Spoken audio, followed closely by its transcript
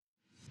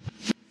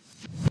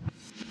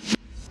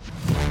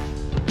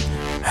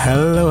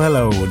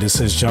Hello.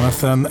 This is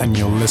Jonathan, and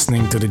you're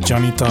listening to the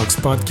Johnny Talks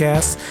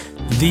podcast,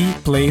 the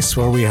place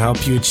where we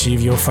help you achieve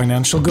your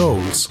financial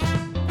goals.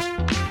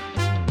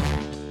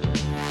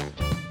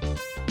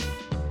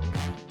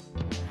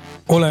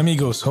 Hola,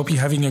 amigos. Hope you're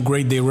having a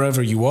great day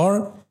wherever you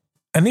are.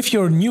 And if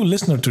you're a new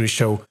listener to the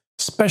show,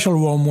 special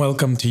warm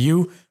welcome to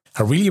you.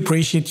 I really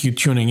appreciate you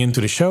tuning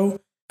into the show.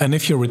 And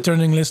if you're a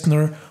returning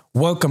listener,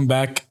 welcome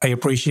back. I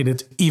appreciate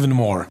it even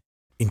more.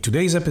 In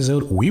today's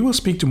episode, we will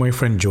speak to my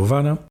friend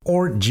Giovanna,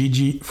 or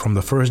Gigi, from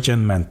the First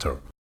Gen Mentor.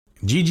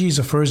 Gigi is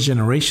a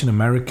first-generation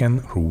American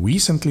who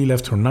recently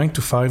left her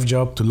 9-to-5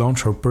 job to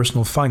launch her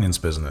personal finance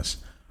business.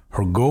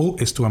 Her goal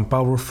is to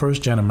empower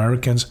first-gen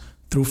Americans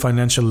through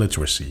financial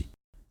literacy.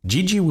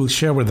 Gigi will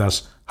share with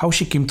us how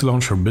she came to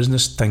launch her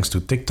business thanks to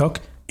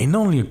TikTok in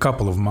only a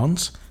couple of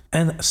months.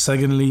 And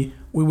secondly,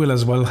 we will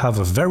as well have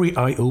a very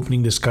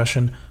eye-opening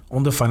discussion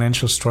on the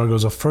financial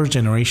struggles of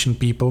first-generation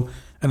people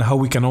and how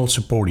we can all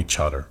support each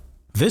other.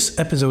 This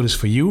episode is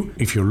for you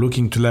if you're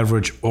looking to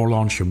leverage or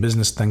launch your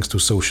business thanks to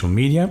social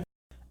media.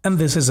 And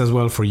this is as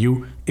well for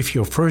you if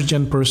you're a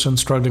first-gen person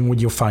struggling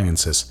with your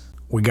finances.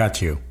 We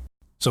got you.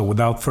 So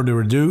without further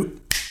ado,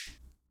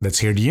 let's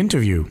hear the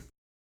interview.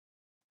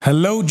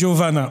 Hello,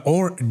 Giovanna,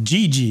 or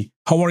Gigi.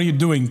 How are you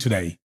doing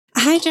today?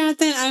 Hi,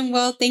 Jonathan. I'm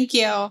well, thank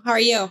you. How are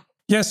you?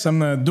 Yes,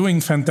 I'm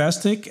doing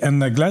fantastic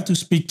and glad to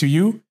speak to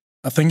you.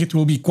 I think it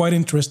will be quite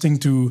interesting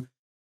to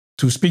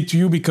speak to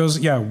you because,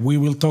 we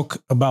will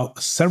talk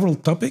about several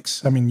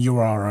topics. I mean, you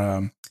are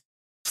a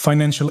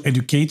financial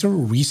educator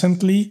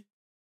recently.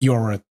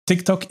 You're a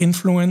TikTok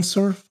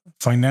influencer,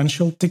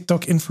 financial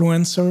TikTok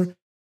influencer,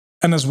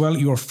 and as well,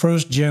 you're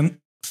first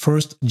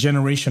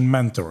generation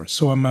mentor.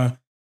 So I'm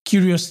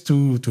curious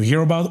to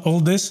hear about all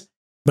this.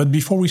 But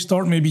before we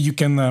start, maybe you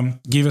can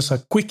give us a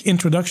quick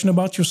introduction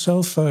about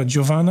yourself,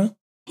 Giovanna.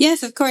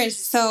 Yes, of course.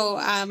 So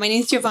my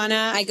name is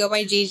Giovanna. I go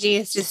by Gigi.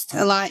 It's just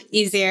a lot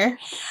easier.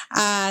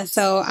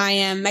 So I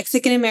am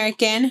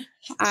Mexican-American.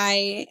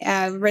 I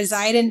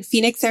reside in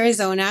Phoenix,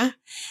 Arizona.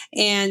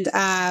 And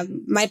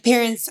my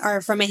parents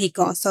are from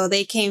Mexico. So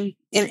they came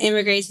and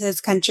immigrated to this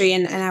country.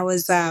 And I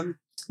was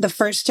the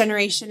first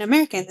generation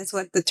American. That's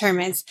what the term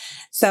is.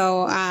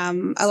 So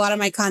a lot of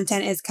my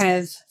content is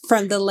kind of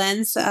from the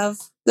lens of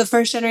the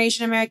first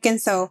generation American.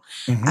 So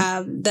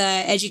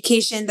the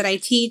education that I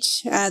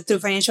teach through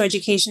financial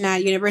education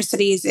at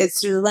universities,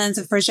 it's through the lens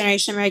of first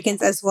generation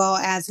Americans, as well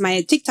as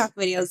my TikTok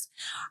videos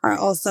are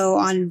also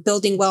on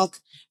building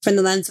wealth from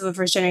the lens of a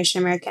first generation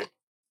American.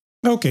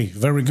 Okay,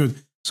 very good.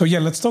 So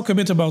let's talk a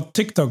bit about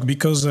TikTok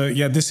because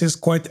this is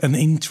quite an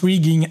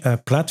intriguing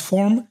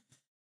platform.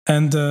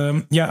 And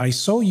I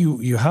saw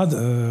you had,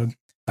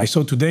 I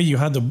saw today you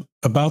had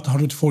about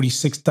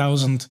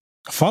 146,000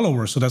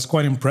 followers. So that's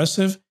quite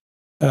impressive.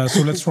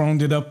 So let's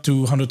round it up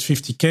to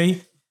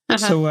 150K.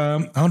 So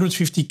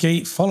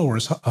 150K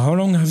followers. How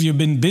long have you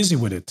been busy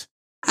with it?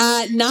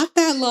 Not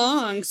that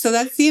long. So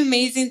that's the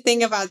amazing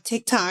thing about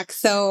TikTok.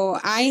 So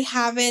I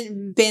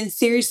haven't been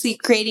seriously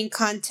creating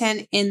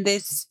content in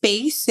this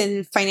space,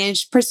 in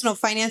personal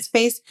finance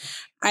space,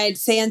 I'd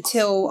say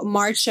until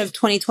March of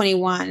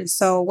 2021.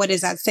 So what is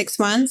that, 6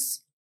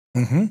 months?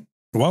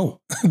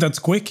 Wow, that's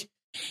quick.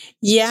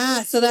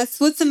 Yeah, so that's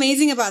what's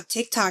amazing about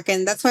TikTok.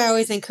 And that's why I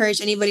always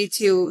encourage anybody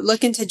to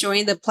look into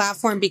joining the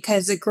platform,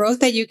 because the growth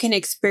that you can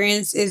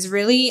experience is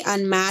really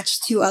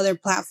unmatched to other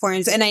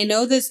platforms. And I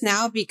know this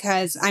now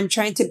because I'm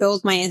trying to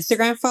build my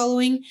Instagram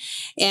following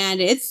and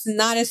it's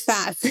not as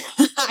fast.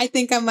 I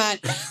think I'm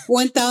at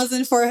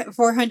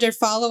 1,400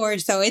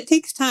 followers. So it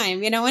takes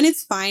time, and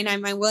it's fine.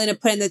 I'm willing to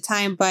put in the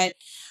time, but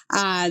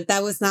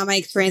that was not my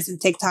experience in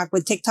TikTok.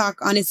 With TikTok,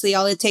 honestly,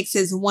 all it takes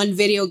is one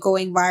video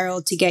going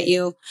viral to get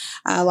you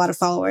a lot of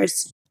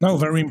followers. No,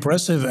 very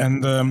impressive.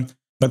 And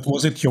but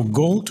was it your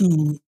goal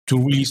to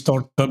really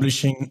start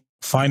publishing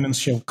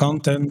financial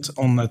content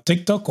on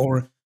TikTok,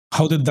 or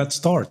how did that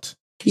start?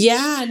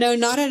 Yeah, no,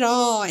 not at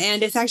all.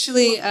 And it's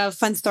actually a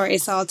fun story.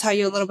 So I'll tell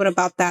you a little bit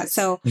about that.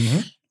 So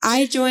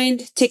I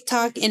joined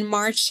TikTok in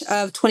March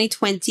of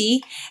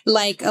 2020,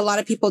 like a lot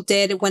of people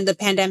did when the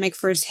pandemic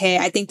first hit.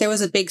 I think there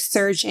was a big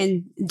surge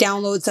in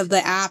downloads of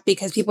the app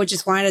because people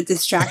just wanted a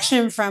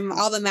distraction from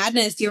all the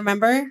madness. Do you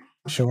remember?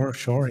 Sure.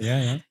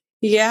 Yeah.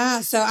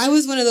 Yeah. So I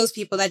was one of those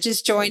people that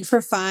just joined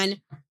for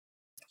fun.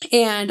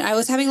 And I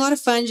was having a lot of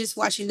fun just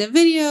watching the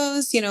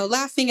videos,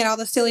 laughing at all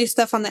the silly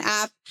stuff on the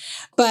app.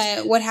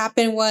 But what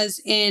happened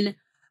was in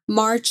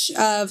March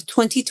of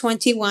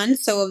 2021,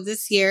 so of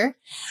this year,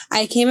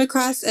 I came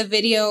across a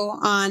video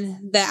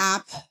on the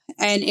app,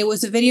 and it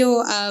was a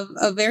video of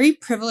a very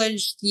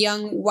privileged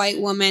young white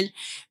woman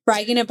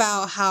bragging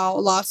about how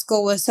law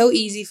school was so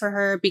easy for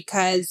her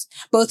because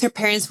both her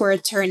parents were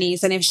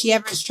attorneys. And if she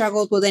ever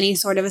struggled with any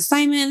sort of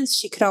assignments,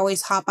 she could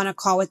always hop on a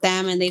call with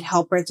them and they'd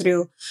help her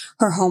through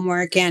her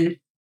homework. And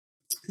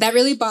that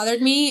really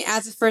bothered me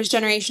as a first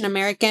generation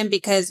American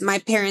because my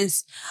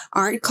parents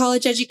aren't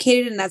college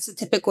educated, and that's the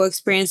typical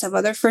experience of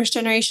other first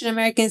generation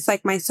Americans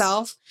like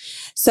myself.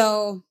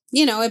 So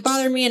it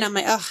bothered me, and I'm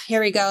like, oh,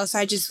 here we go. So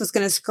I just was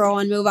going to scroll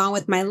and move on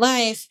with my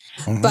life.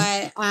 Mm-hmm.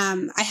 But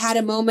I had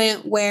a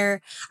moment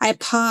where I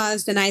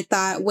paused and I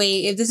thought,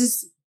 wait, if this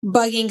is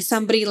bugging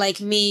somebody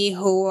like me,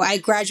 who I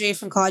graduated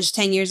from college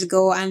 10 years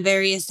ago, I'm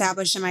very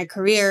established in my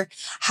career,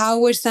 how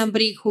would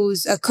somebody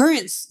who's a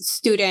current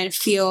student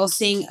feel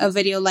seeing a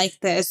video like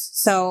this?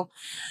 So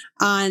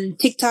on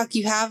TikTok,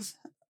 you have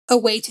a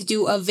way to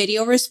do a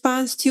video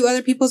response to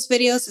other people's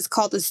videos. It's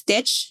called a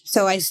stitch.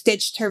 So I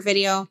stitched her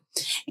video,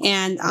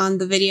 and on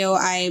the video,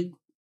 I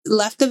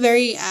left a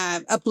very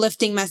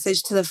uplifting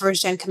message to the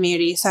first gen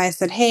community. So I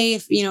said, hey,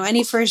 if,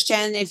 any first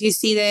gen, if you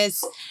see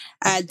this,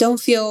 don't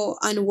feel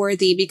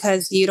unworthy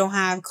because you don't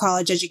have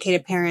college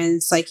educated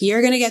parents. Like,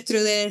 you're going to get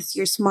through this.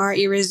 You're smart.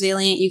 You're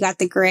resilient. You got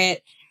the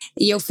grit.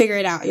 You'll figure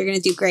it out. You're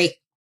going to do great.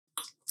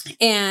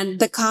 And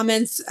the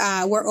comments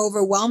were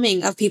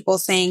overwhelming of people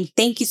saying,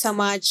 thank you so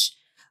much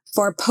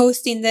for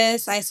posting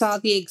this. I saw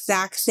the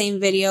exact same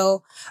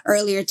video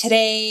earlier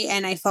today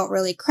and I felt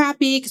really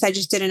crappy because I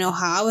just didn't know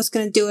how I was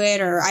going to do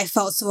it, or I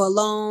felt so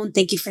alone.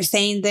 Thank you for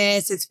saying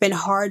this. It's been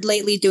hard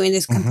lately doing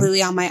this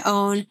completely on my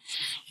own.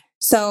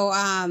 So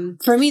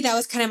for me, that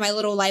was kind of my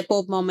little light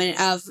bulb moment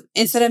of,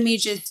 instead of me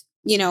just,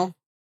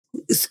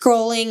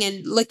 scrolling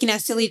and looking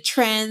at silly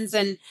trends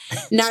and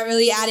not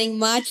really adding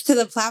much to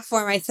the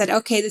platform, I said,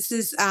 okay, this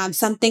is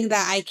something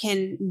that I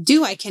can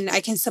do. I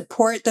can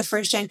support the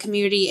first gen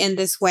community in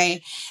this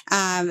way,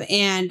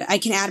 and I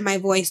can add my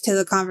voice to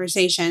the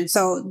conversation.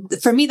 So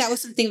for me, that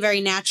was something very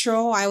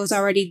natural. I was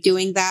already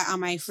doing that on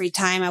my free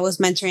time. I was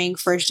mentoring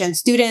first gen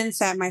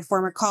students at my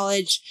former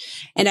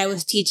college, and I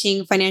was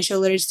teaching financial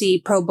literacy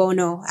pro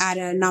bono at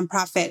a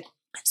nonprofit.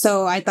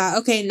 So I thought,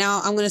 okay,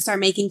 now I'm going to start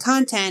making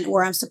content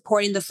where I'm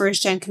supporting the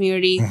first gen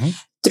community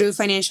through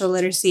financial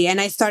literacy.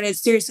 And I started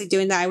seriously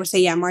doing that, I would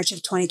say, March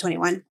of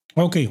 2021.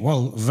 Okay,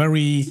 well,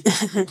 very,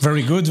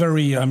 very good,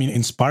 very,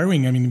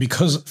 inspiring.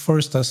 Because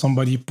first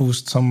somebody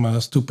posts some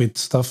stupid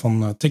stuff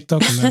on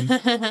TikTok, and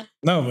then,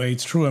 no,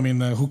 it's true.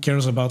 Who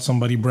cares about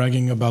somebody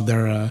bragging about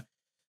their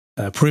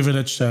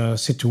privileged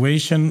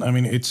situation?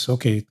 It's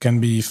okay. It can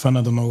be fun.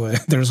 I don't know.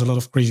 There's a lot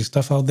of crazy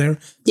stuff out there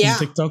on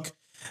TikTok.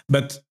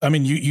 But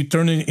you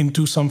turn it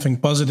into something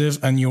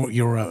positive, and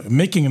you're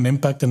making an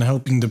impact and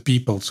helping the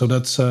people. So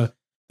that's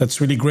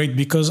really great.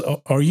 Because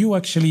are you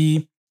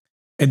actually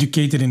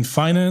educated in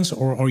finance,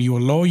 or are you a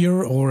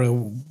lawyer, or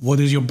what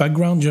is your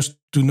background? Just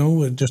to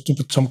know, just to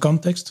put some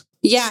context.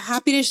 Yeah,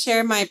 happy to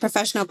share my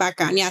professional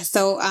background. Yeah,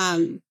 so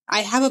I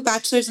have a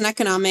bachelor's in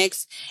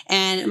economics,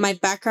 and my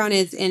background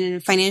is in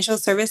financial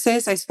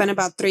services. I spent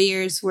about 3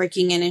 years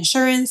working in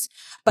insurance,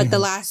 but the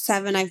last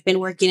 7 I've been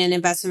working in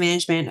investment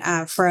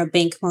management for a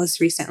bank most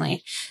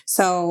recently.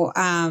 So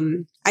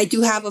I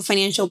do have a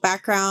financial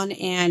background,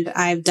 and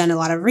I've done a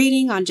lot of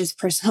reading on just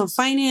personal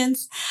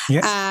finance.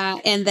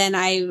 And then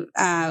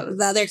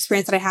the other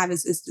experience that I have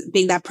is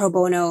being that pro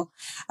bono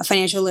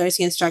financial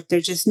literacy instructor,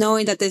 just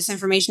knowing that this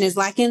information is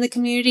lacking in the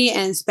community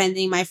and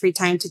spending my free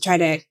time to try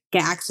to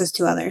get access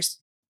to others.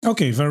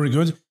 Okay, very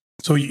good.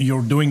 So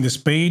you're doing this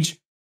page.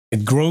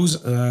 It grows.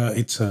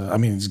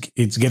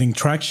 It's getting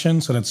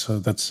traction. So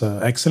that's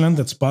excellent.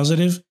 That's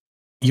positive.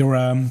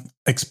 You're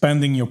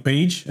expanding your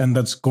page, and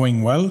that's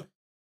going well.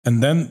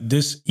 And then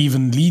this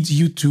even leads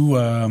you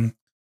to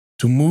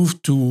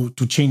move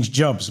to change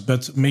jobs.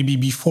 But maybe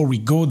before we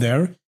go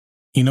there,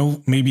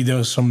 maybe there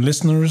are some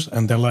listeners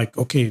and they're like,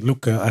 okay,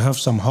 look, I have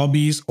some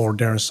hobbies, or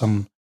there's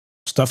some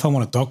stuff I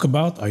want to talk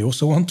about. I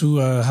also want to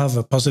have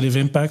a positive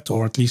impact,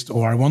 or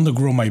I want to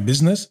grow my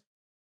business.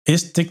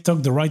 Is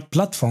TikTok the right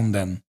platform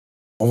then?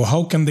 Or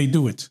how can they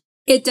do it?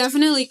 It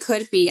definitely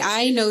could be.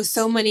 I know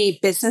so many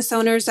business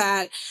owners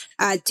that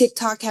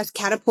TikTok has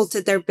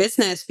catapulted their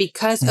business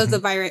because of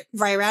the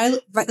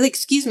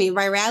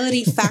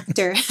virality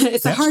factor.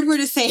 It's a hard word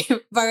to say.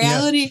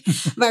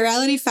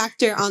 Virality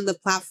factor on the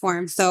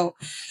platform. So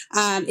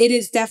it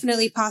is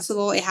definitely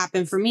possible. It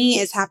happened for me.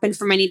 It's happened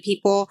for many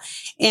people.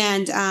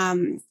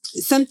 And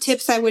some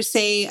tips I would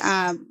say,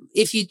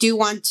 if you do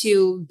want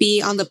to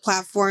be on the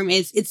platform,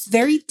 it's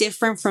very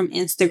different from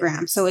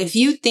Instagram. So if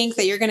you think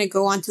that you're going to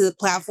go onto the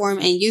platform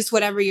and use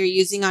whatever you're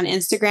using on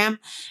Instagram,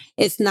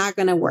 it's not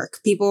going to work.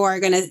 People are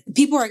going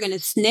to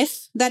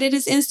sniff that it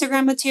is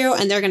Instagram material,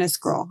 and they're going to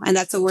scroll. And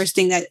that's the worst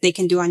thing that they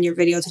can do on your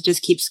video, to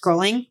just keep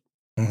scrolling.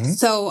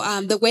 So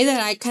the way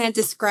that I kind of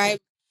describe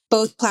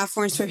both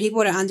platforms for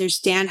people to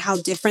understand how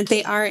different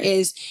they are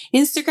is,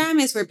 Instagram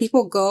is where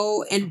people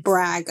go and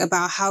brag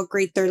about how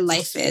great their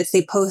life is.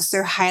 They post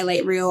their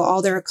highlight reel,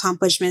 all their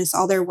accomplishments,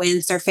 all their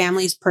wins, their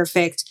family's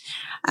perfect.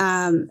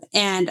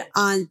 And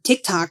on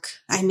TikTok,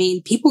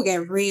 people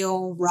get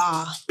real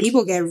raw.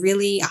 People get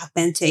really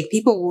authentic.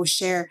 People will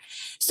share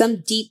some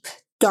deep,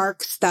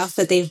 dark stuff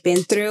that they've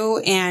been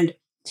through, and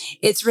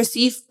it's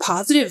received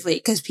positively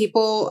because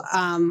people,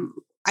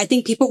 I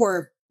think people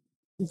were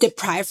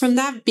deprived from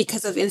that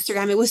because of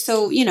Instagram. It was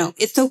so,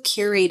 it's so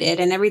curated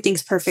and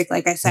everything's perfect,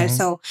 like I said. Mm-hmm.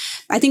 So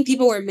I think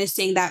people were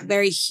missing that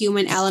very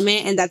human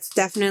element, and that's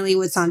definitely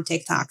what's on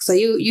TikTok. So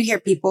you hear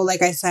people,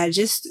 like I said,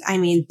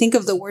 think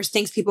of the worst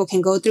things people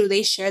can go through.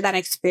 They share that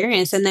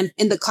experience, and then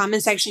in the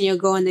comment section, you'll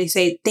go and they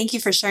say, "Thank you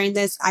for sharing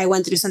this. I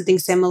went through something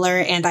similar,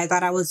 and I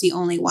thought I was the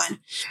only one."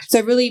 So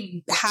it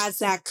really has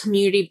that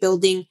community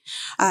building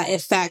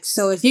effect.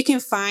 So if you can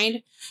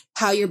find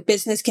how your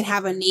business can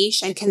have a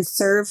niche and can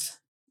serve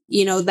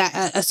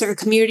that a certain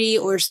community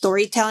or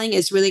storytelling,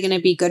 is really going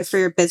to be good for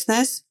your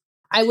business.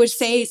 I would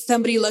say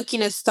somebody looking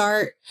to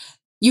start,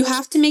 you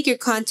have to make your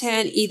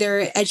content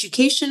either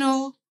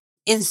educational,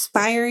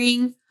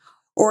 inspiring,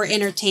 or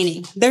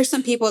entertaining. There's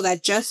some people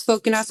that just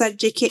focus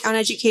on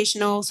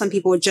educational. Some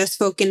people just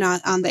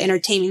focus on the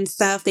entertaining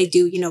stuff. They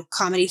do,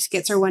 comedy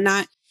skits or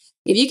whatnot.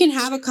 If you can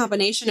have a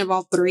combination of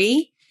all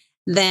three,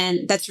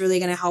 then that's really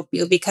going to help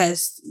you,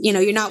 because,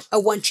 you're not a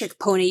one trick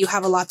pony. You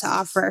have a lot to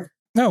offer.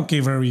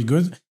 Okay, very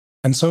good.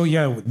 And so,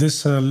 yeah,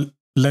 this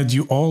led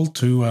you all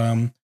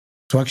to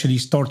actually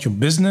start your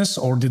business,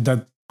 or did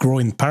that grow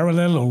in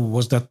parallel, or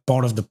was that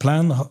part of the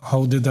plan?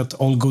 How did that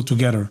all go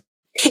together?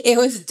 It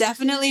was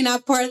definitely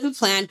not part of the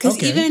plan,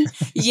 because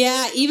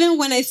even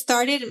when I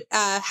started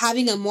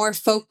having a more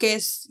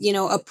focused,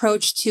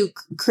 approach to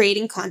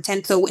creating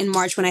content. So in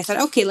March, when I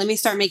said, okay, let me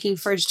start making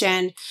first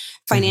gen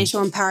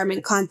financial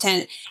empowerment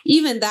content,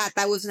 even that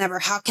was never,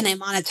 how can I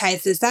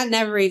monetize this? That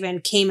never even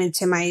came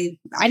into I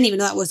didn't even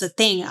know that was a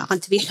thing,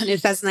 to be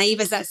honest, as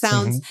naive as that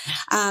sounds.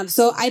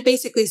 So I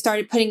basically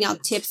started putting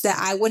out tips that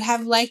I would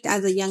have liked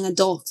as a young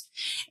adult.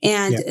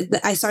 And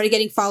I started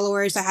getting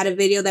followers. I had a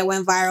video that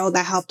went viral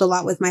that helped a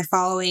lot with my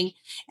following.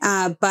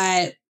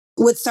 But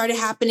what started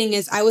happening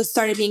is I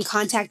started being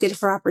contacted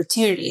for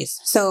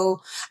opportunities.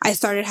 So I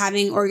started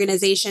having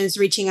organizations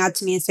reaching out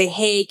to me and say,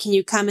 hey, can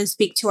you come and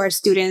speak to our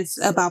students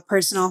about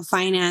personal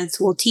finance?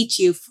 We'll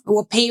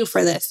pay you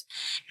for this.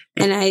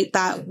 And I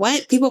thought,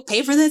 what? People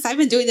pay for this? I've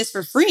been doing this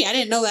for free. I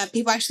didn't know that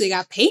people actually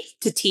got paid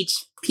to teach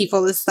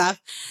people this stuff.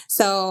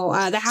 So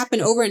that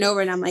happened over and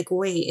over. And I'm like,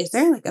 wait, is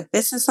there like a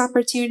business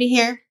opportunity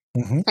here?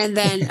 And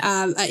then,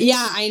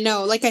 I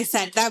know, like I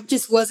said, that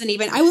just wasn't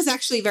even, I was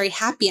actually very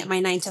happy at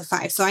my 9 to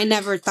 5. So I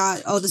never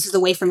thought, oh, this is a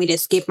way for me to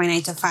escape my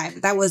 9 to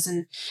 5. That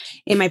wasn't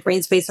in my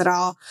brain space at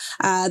all.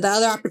 The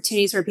other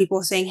opportunities were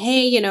people saying,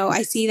 hey,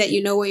 I see that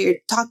you know what you're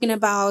talking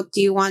about.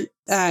 Do you want,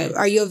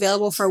 are you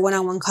available for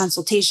one-on-one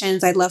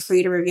consultations? I'd love for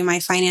you to review my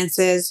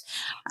finances.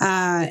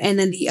 And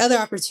then the other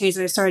opportunities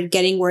that I started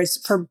getting was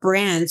for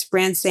brands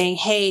saying,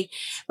 hey,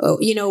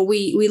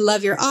 we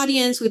love your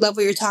audience. We love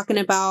what you're talking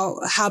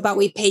about. How about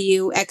we pay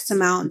you X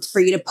amount for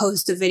you to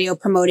post a video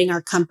promoting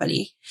our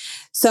company?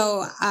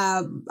 So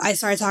I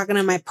started talking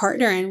to my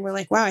partner, and we're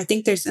like, wow, I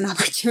think there's an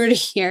opportunity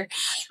here.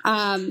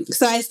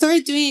 So I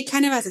started doing it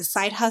kind of as a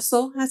side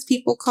hustle, as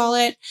people call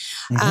it,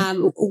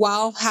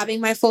 while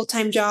having my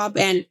full-time job.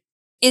 And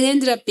it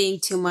ended up being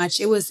too much.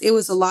 It was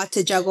a lot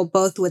to juggle,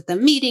 both with the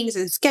meetings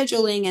and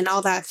scheduling and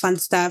all that fun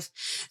stuff.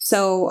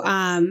 So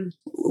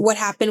what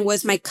happened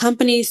was my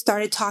company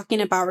started talking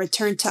about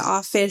return to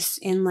office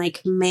in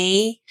like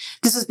May.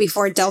 This was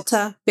before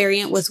Delta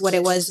variant was what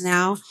it was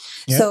now.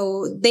 Yeah.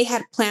 So they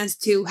had plans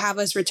to have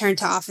us return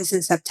to office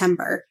in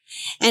September.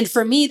 And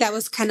for me, that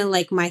was kind of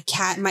like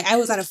I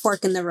was at a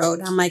fork in the road.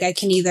 I'm like, I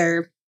can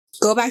either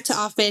go back to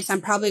office.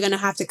 I'm probably going to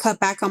have to cut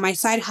back on my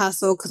side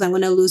hustle because I'm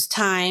going to lose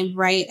time,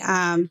 right?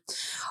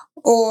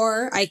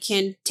 Or I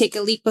can take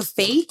a leap of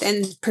faith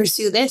and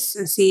pursue this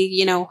and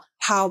see,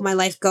 how my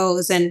life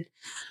goes. And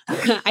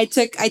I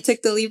took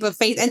the leap of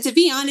faith. And to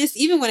be honest,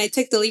 even when I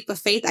took the leap of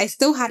faith, I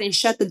still hadn't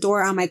shut the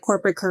door on my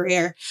corporate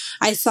career.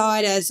 I saw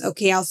it as,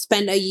 okay, I'll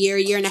spend a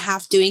year and a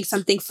half doing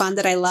something fun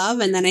that I love.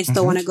 And then I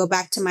still want to go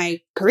back to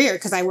my career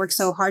because I worked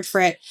so hard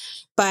for it.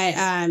 But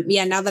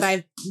now that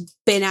I've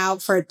been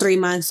out for 3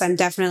 months, I'm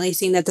definitely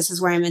seeing that this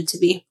is where I'm meant to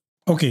be.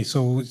 Okay,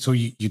 so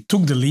you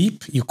took the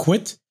leap, you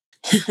quit.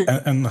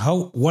 And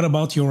what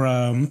about your,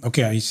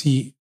 okay, I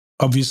see,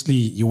 obviously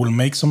you will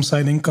make some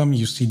side income,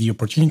 you see the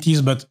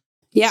opportunities, but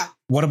yeah,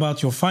 what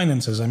about your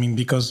finances?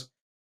 Because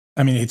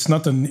it's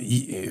not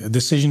a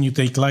decision you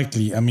take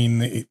lightly.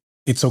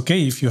 It's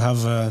okay if you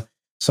have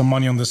some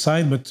money on the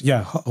side, but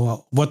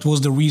what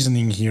was the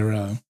reasoning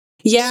here?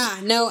 Yeah,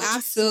 no,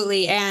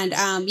 absolutely. And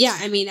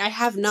I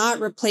have not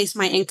replaced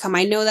my income.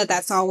 I know that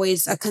that's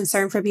always a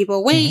concern for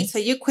people. Wait, so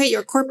you quit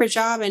your corporate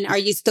job and are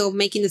you still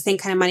making the same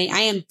kind of money? I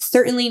am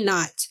certainly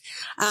not.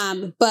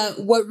 But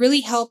what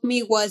really helped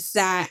me was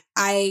that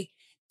I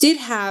did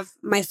have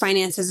my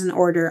finances in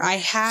order. I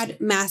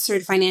had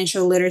mastered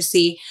financial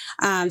literacy.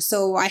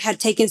 So I had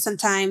taken some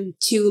time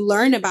to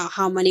learn about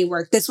how money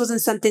worked. This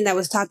wasn't something that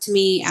was taught to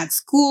me at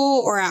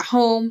school or at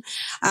home,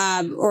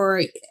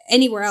 or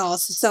anywhere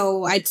else.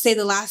 So I'd say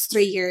the last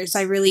 3 years,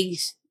 I really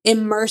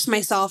immersed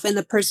myself in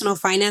the personal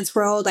finance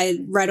world. I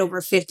read over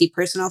 50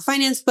 personal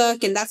finance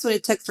books, and that's what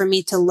it took for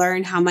me to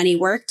learn how money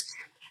worked.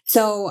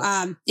 So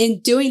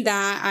in doing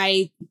that,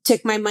 I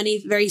took my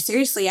money very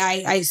seriously.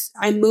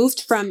 I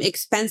moved from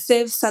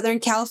expensive Southern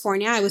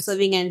California. I was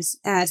living in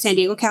San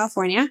Diego,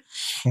 California,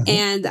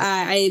 and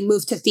I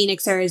moved to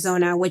Phoenix,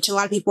 Arizona, which a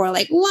lot of people are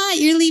like, "What?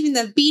 You're leaving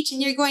the beach and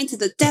you're going to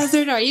the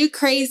desert? Are you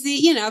crazy?"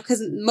 You know,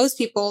 because most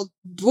people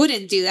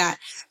wouldn't do that.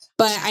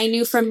 But I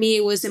knew for me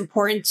it was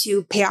important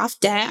to pay off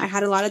debt. I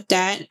had a lot of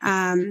debt,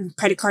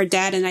 credit card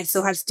debt, and I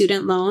still had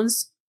student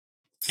loans.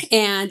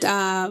 And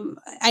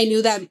I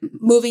knew that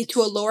moving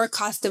to a lower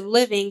cost of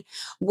living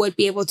would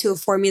be able to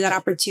afford me that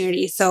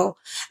opportunity. So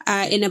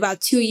in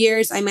about 2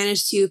 years, I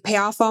managed to pay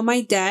off all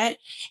my debt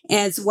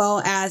as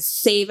well as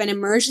save an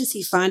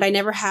emergency fund. I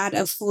never had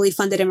a fully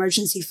funded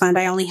emergency fund.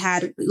 I only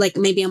had like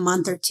maybe a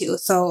month or two.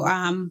 So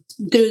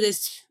through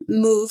this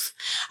move,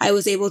 I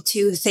was able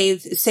to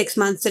save 6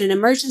 months in an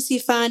emergency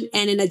fund.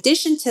 And in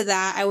addition to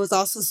that, I was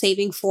also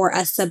saving for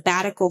a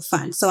sabbatical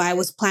fund. So I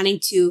was planning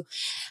to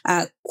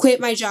quit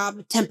my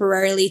job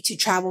temporarily to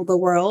travel the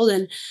world.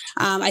 And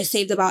I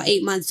saved about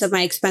 8 months of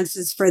my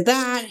expenses for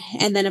that.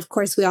 And then, of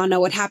course, we all know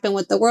what happened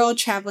with the world.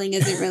 Traveling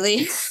isn't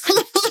really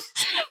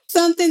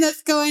something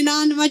that's going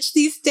on much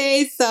these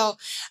days. So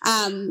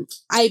I'm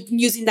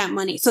using that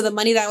money. So the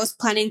money that I was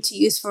planning to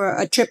use for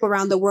a trip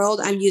around the world,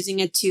 I'm using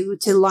it to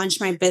launch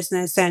my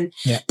business. And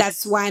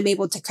that's why I'm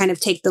able to kind of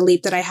take the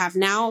leap that I have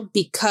now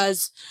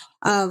because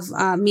of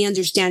me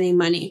understanding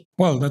money.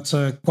 Well, that's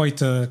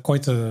quite a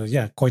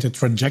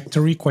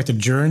trajectory, quite a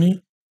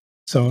journey.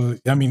 So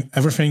I mean,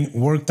 everything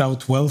worked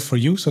out well for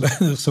you. So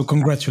so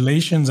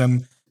congratulations,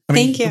 and I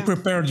mean, Thank you. you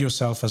prepared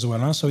yourself as well,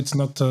 huh? So it's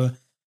not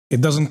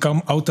it doesn't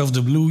come out of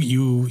the blue.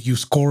 You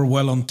score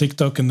well on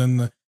TikTok, and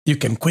then you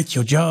can quit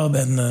your job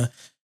and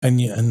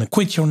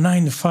quit your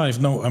 9 to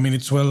 5. No, I mean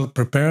it's well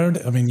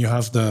prepared. I mean you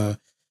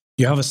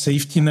have a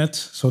safety net,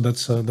 so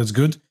that's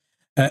good.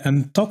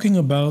 And talking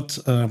about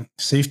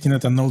safety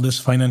net and all this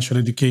financial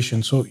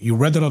education, so you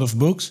read a lot of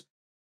books.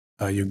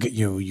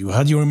 You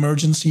had your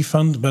emergency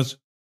fund, but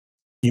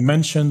you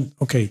mentioned,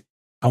 okay,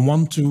 I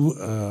want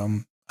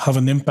to have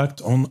an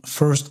impact on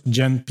first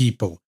gen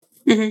people.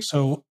 Mm-hmm.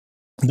 So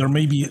there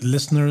may be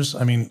listeners,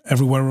 I mean,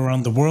 everywhere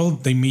around the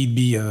world, they may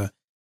be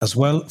as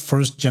well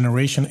first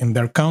generation in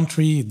their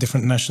country,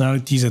 different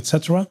nationalities,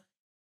 etc.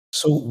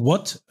 So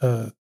what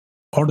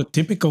are the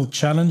typical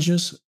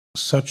challenges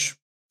such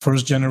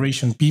first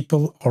generation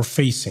people are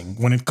facing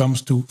when it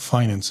comes to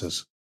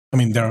finances? I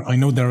mean, I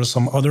know there are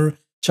some other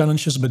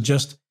challenges, but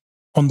just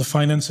on the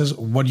finances,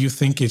 what do you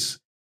think is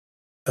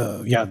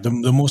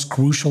the most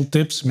crucial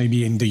tips,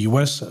 maybe in the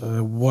US?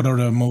 What are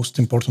the most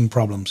important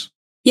problems?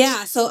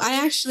 Yeah, so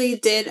I actually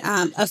did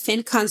a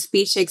FinCon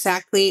speech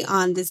exactly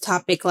on this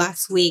topic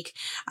last week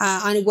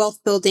on wealth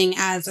building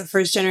as a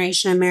first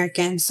generation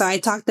American. So I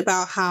talked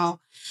about how,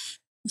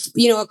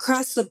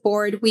 across the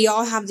board, we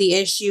all have the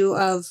issue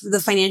of the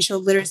financial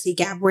literacy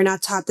gap. We're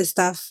not taught this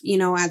stuff,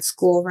 at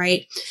school,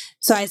 right?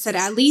 So I said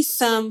at least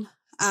some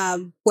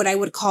what I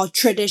would call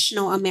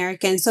traditional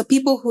Americans. So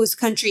people whose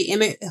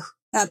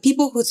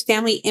people whose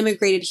family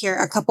immigrated here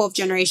a couple of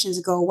generations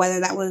ago, whether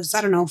that was,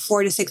 I don't know,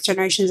 4 to 6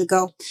 generations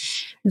ago,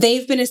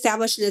 they've been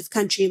established in this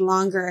country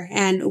longer.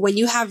 And when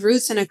you have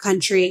roots in a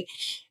country,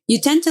 you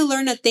tend to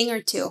learn a thing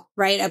or two,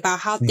 right? About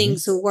how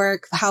things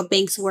work, how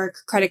banks work,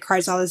 credit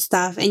cards, all this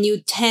stuff. And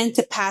you tend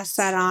to pass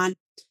that on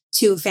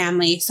to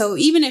family. So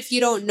even if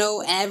you don't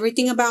know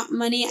everything about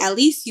money, at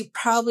least you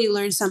probably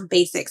learn some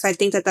basics. I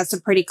think that that's a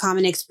pretty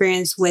common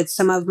experience with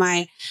some of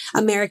my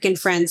American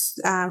friends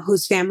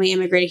whose family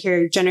immigrated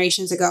here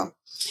generations ago,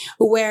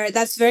 where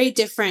that's very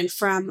different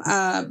from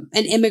an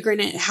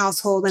immigrant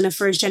household and a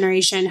first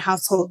generation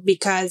household,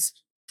 because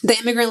the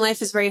immigrant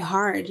life is very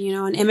hard.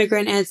 An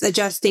immigrant is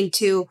adjusting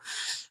to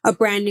a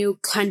brand new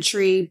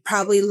country,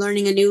 probably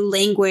learning a new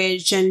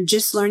language and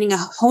just learning a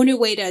whole new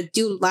way to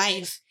do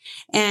life.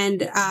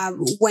 And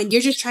when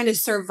you're just trying to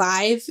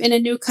survive in a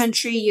new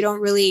country, you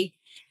don't really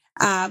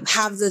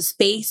have the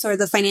space or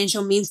the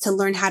financial means to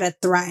learn how to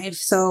thrive.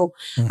 So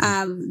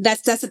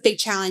that's a big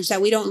challenge,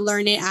 that we don't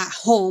learn it at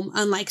home,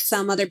 unlike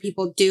some other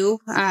people do,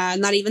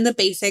 not even the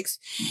basics.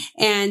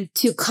 And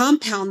to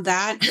compound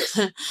that,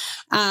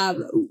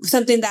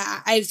 something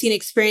that I've seen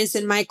experienced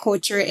in my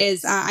culture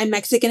is I'm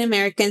Mexican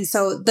American.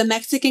 So the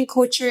Mexican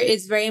culture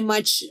is very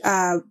much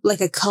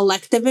like a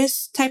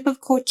collectivist type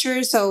of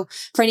culture. So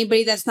for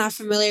anybody that's not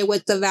familiar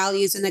with the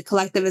values in the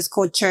collectivist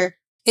culture,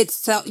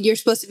 you're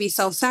supposed to be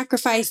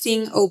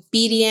self-sacrificing,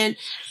 obedient,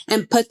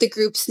 and put the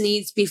group's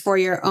needs before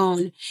your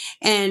own.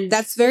 And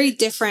that's very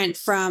different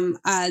from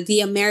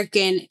the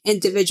American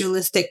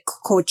individualistic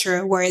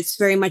culture, where it's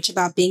very much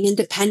about being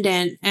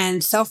independent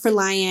and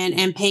self-reliant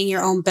and paying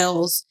your own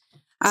bills.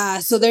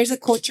 So there's a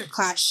culture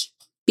clash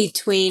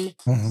between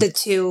the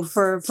two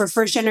for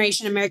first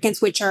generation Americans,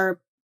 which are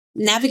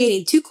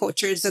navigating two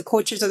cultures: the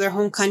cultures of their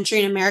home country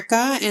in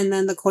America, and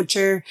then the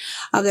culture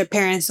of their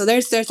parents. So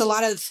there's a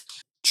lot of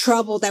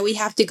trouble that we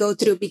have to go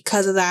through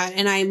because of that.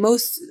 And I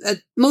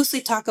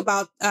mostly talk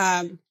about,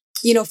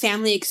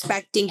 family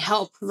expecting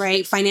help,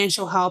 right?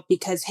 Financial help,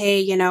 because,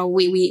 hey,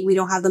 we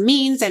don't have the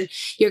means and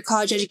you're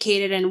college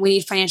educated and we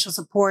need financial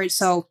support.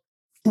 So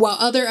while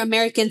other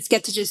Americans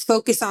get to just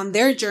focus on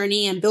their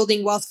journey and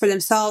building wealth for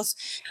themselves,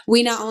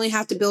 we not only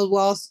have to build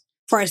wealth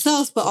for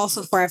ourselves, but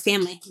also for our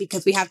family,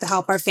 because we have to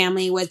help our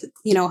family with,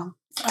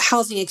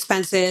 housing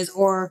expenses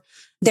or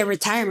their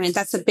retirement.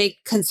 That's a big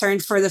concern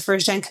for the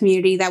first gen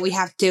community, that we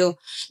have to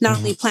not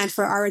only plan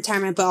for our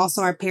retirement, but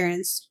also our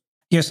parents.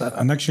 Yes,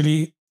 and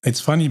actually,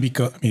 it's funny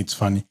because it's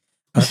funny.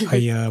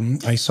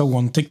 I saw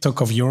one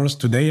TikTok of yours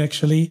today,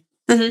 actually,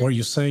 where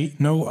you say,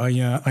 "No,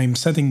 I'm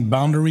setting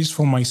boundaries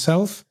for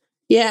myself,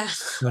 Yeah.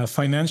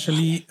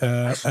 Financially,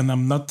 and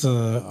I'm not,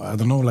 I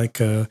don't know,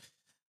 like A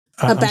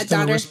I'm bad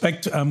still daughter.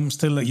 I'm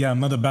still, I'm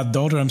not a bad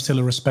daughter. I'm still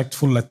a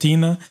respectful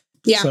Latina."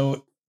 Yeah.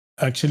 So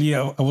actually,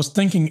 I was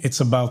thinking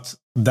it's about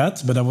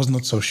that, but I was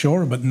not so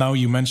sure. But now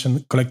you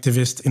mentioned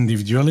collectivist,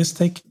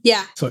 individualistic.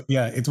 Yeah. So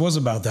yeah, it was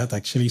about that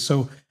actually.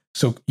 So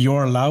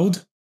you're allowed.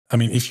 I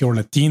mean, if you're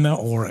Latina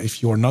or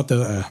if you're not,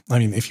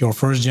 if you're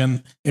first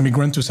gen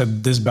immigrant, to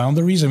set these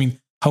boundaries. I mean,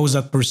 how is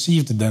that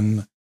perceived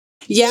then?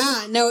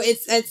 Yeah, no,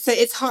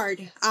 it's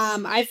hard.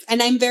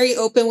 I'm very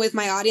open with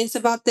my audience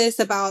about this,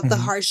 about the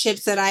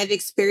hardships that I've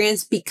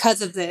experienced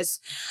because of this.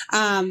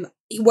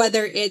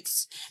 Whether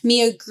it's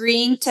me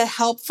agreeing to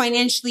help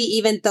financially,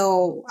 even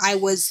though I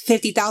was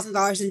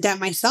 $50,000 in debt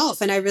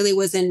myself, and I really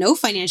was in no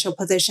financial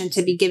position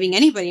to be giving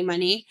anybody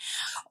money,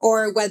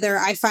 or whether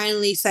I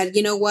finally said,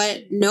 you know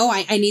what? No,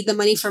 I need the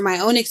money for my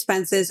own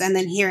expenses. And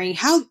then hearing,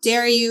 how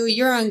dare you?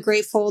 You're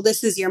ungrateful.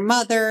 This is your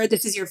mother.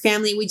 This is your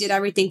family. We did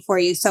everything for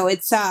you. So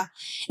it's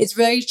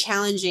very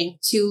challenging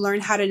to learn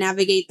how to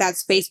navigate that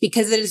space,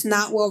 because it is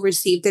not well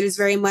received. It is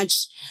very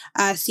much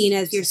seen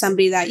as you're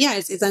somebody that,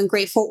 is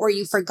ungrateful, or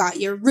you forgot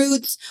your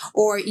roots,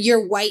 or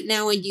you're white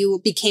now and you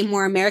became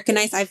more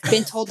Americanized. I've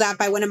been told that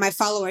by one of my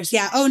followers.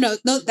 Yeah. Oh, no,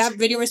 that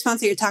video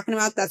response that you're talking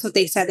about, that's what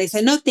they said. They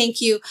said, no, thank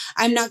you.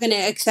 I'm not going to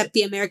accept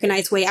the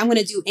Americanized way. I'm going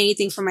to do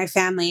anything for my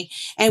family.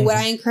 And what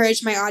I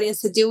encourage my audience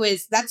to do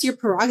is, that's your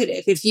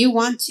prerogative. If you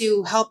want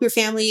to help your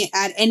family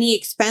at any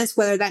expense,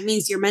 whether that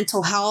means your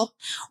mental health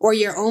or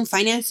your own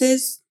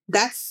finances,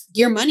 that's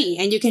your money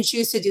and you can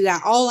choose to do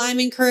that. All I'm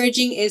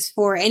encouraging is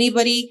for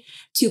anybody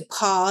to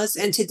pause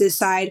and to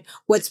decide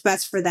what's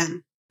best for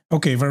them.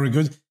 Okay, very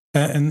good.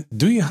 And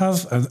do you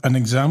have an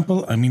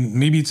example? I mean,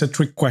 maybe it's a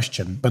trick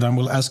question, but I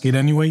will ask it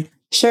anyway.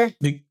 Sure.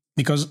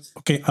 Because,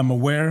 okay, I'm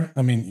aware.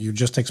 I mean, you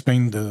just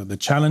explained the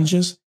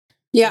challenges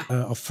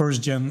of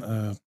first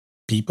gen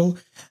people.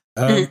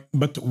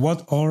 But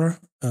what are,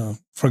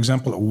 for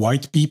example,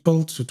 white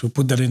people, to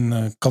put that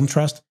in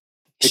contrast?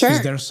 Sure.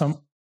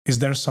 Is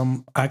there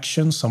some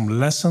action, some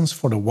lessons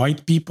for the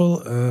white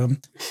people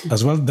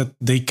as well, that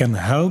they can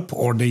help,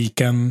 or they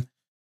can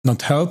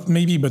not help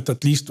maybe, but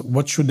at least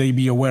what should they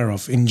be aware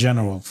of in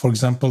general? For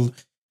example,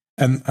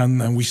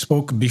 and we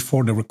spoke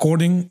before the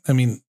recording. I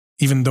mean,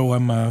 even though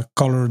I'm a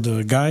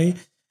colored guy,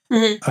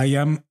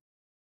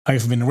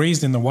 I've been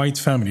raised in a white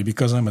family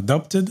because I'm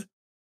adopted.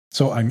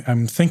 So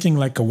I'm thinking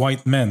like a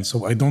white man.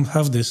 So I don't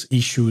have these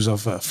issues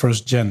of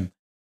first gen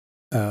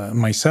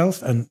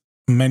myself, and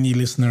many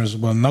listeners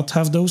will not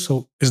have those.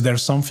 So is there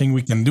something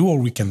we can do, or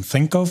we can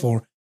think of,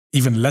 or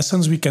even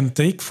lessons we can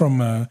take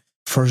from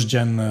first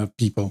gen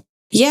people?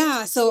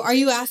 Yeah. So are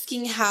you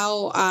asking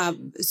how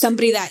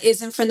somebody that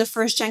isn't from the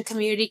first gen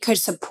community could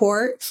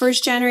support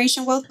first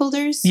generation wealth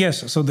builders?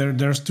 Yes. So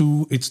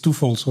it's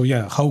twofold. So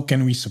yeah, how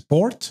can we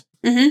support?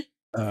 I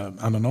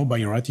don't know, by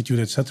your attitude,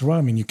 etc.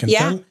 I mean, you can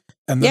tell.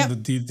 And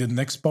then the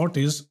next part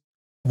is,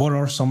 what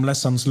are some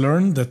lessons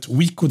learned that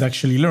we could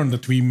actually learn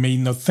that we may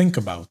not think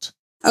about?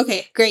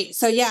 Okay, great.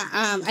 So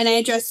and I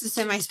address this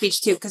in my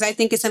speech too, because I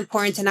think it's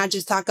important to not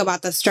just talk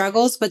about the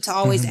struggles, but to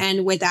always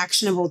end with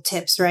actionable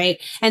tips, right?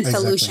 And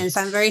solutions.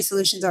 I'm very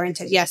solutions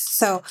oriented. Yes.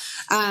 So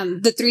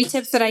the 3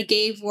 tips that I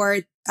gave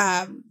were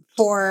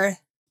for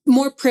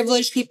more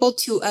privileged people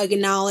to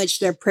acknowledge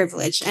their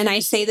privilege. And I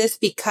say this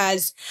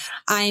because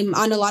I'm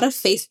on a lot of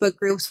Facebook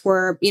groups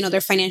where,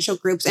 they're financial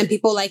groups, and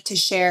people like to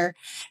share,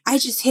 I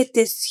just hit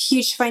this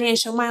huge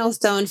financial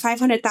milestone,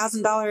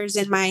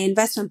 $500,000 in my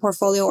investment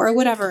portfolio, or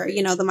whatever,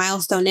 the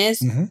milestone is.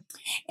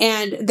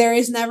 And there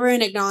is never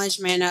an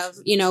acknowledgement of,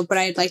 but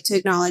I'd like to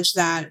acknowledge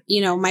that,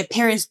 my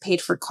parents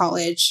paid for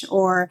college,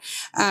 or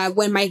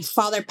when my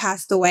father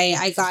passed away,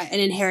 I got an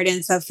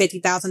inheritance of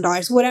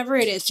 $50,000, whatever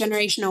it is,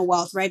 generational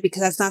wealth, right?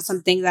 Because that's not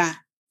something that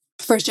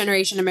first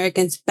generation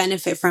Americans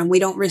benefit from. We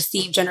don't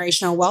receive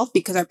generational wealth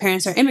because our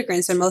parents are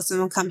immigrants and most of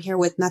them come here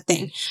with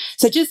nothing.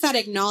 So just that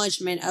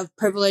acknowledgement of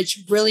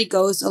privilege really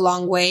goes a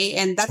long way.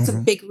 And that's a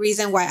big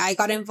reason why I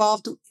got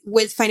involved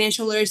with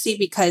financial literacy,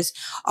 because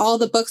all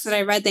the books that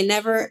I read, they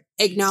never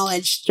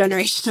acknowledged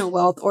generational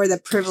wealth or the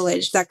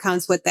privilege that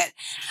comes with it.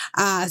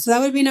 So that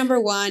would be number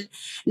 1.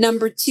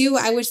 Number 2,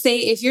 I would say,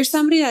 if you're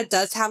somebody that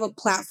does have a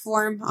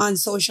platform on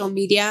social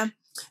media,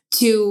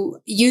 to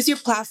use your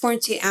platform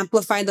to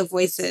amplify the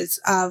voices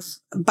of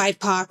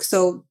BIPOC.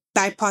 So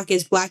BIPOC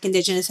is Black,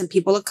 Indigenous, and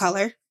people of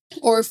color,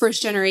 or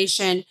first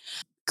generation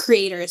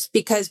creators.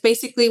 Because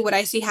basically what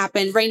I see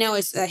happen right now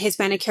is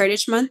Hispanic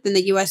Heritage Month in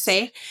the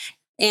USA.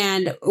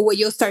 And what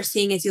you'll start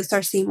seeing is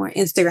more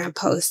Instagram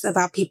posts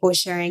about people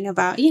sharing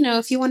about,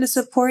 if you want to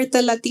support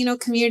the Latino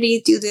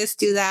community, do this,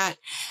 do that.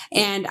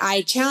 And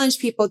I challenge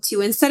people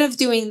to, instead of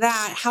doing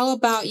that, how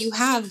about you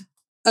have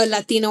a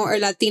Latino or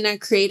Latina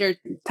creator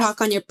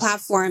talk on your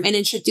platform and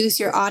introduce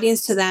your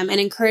audience to them and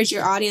encourage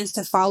your audience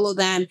to follow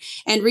them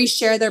and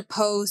reshare their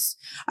posts,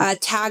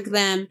 tag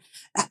them,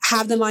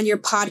 have them on your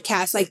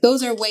podcast. Like,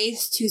 those are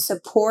ways to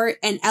support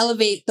and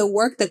elevate the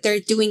work that they're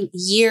doing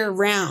year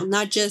round,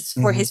 not just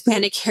for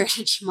Hispanic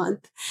Heritage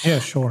Month. Yeah,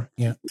 sure.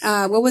 Yeah.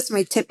 What was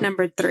my tip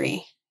number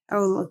 3?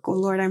 Oh,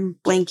 Lord, I'm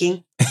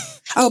blanking.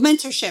 Oh,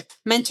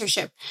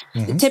 mentorship.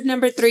 Tip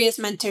number 3 is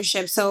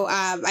mentorship. So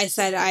I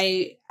said,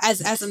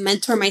 as a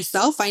mentor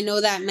myself, I know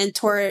that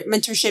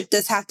mentorship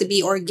does have to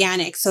be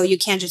organic. So you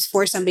can't just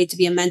force somebody to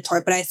be a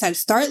mentor. But I said,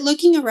 start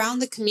looking around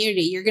the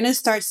community. You're going to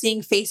start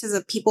seeing faces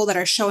of people that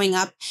are showing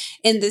up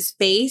in this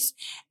space.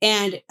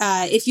 And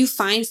if you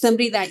find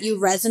somebody that you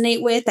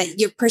resonate with, that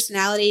your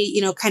personality,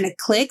 kind of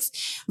clicks,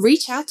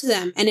 reach out to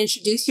them and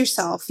introduce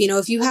yourself.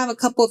 If you have a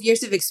couple of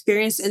years of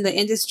experience in the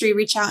industry,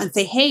 reach out and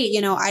say, hey,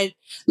 I'd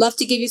love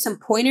to give you some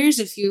pointers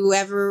if you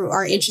ever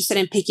are interested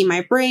in picking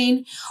my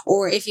brain,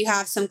 or if you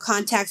have some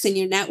contacts in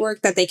your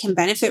network that they can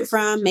benefit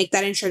from, make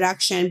that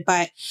introduction.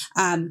 But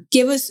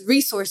give us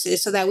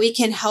resources so that we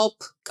can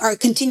help or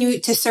continue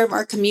to serve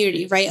our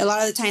community, right? A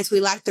lot of the times we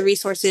lack the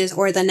resources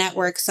or the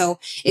network. So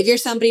if you're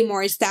somebody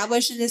more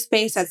established in this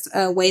space, that's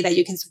a way that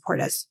you can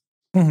support us.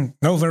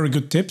 No, very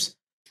good tips.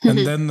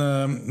 And then,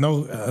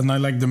 and I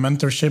like the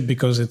mentorship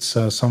because it's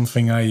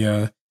something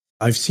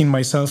I've seen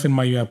myself in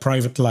my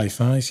private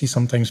life. I see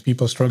sometimes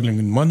people struggling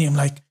with money. I'm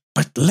like,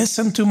 but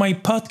listen to my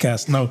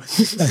podcast. No,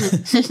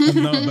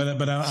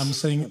 but I'm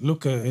saying,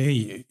 look,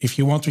 hey, if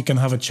you want, we can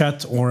have a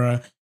chat,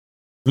 or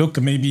look,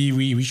 maybe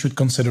we should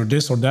consider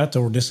this or that,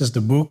 or this is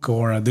the book,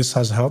 or this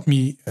has helped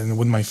me and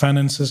with my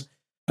finances.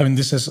 I mean,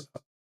 this is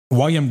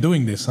why I'm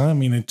doing this. I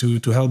mean,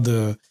 to help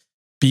the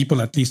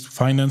people, at least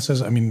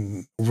finances. I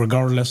mean,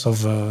 regardless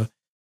of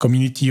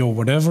community or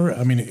whatever.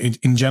 I mean,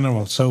 in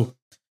general. So,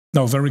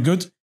 no, very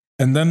good.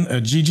 And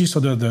then Gigi, so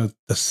the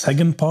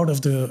second part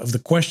of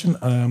the question,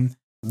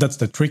 that's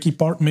the tricky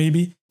part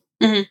maybe.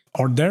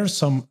 Are there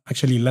some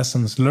actually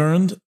lessons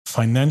learned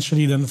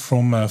financially then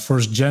from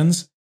first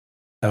gens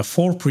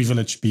for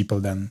privileged people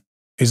then?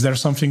 Is there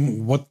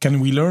something, what can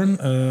we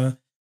learn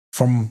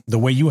from the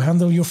way you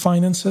handle your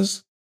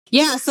finances?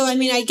 Yeah. So, I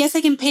mean, I guess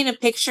I can paint a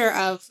picture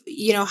of,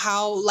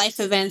 how life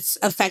events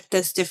affect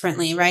us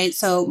differently, right?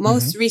 So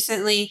most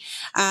recently,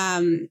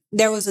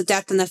 there was a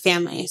death in the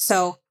family.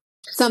 So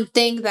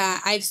something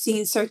that I've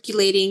seen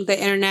circulating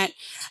the internet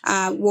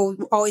will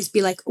always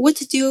be like, what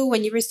to do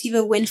when you receive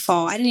a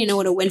windfall. I didn't even know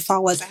what a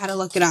windfall was. I had to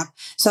look it up.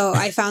 So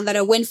I found that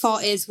a windfall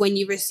is when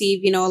you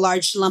receive, a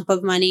large lump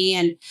of money.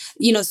 And,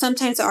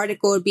 sometimes the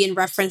article would be in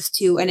reference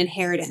to an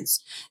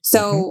inheritance.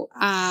 So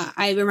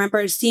I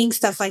remember seeing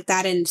stuff like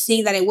that and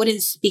seeing that it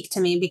wouldn't speak to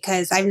me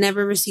because I've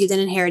never received an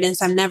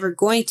inheritance. I'm never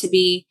going to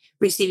be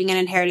receiving an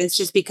inheritance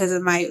just because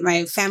of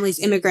my family's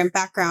immigrant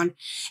background.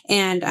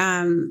 And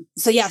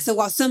so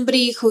while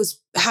somebody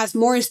has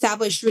more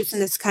established roots in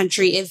this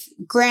country, if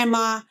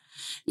Grandma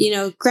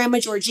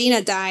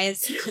Georgina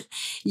dies,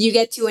 you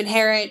get to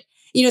inherit.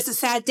 It's a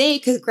sad day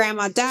because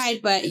Grandma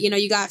died, but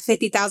you got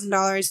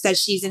 $50,000 that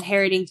she's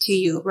inheriting to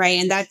you, right?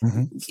 And that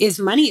is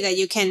money that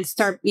you can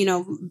start,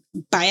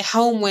 buy a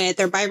home with,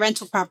 or buy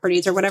rental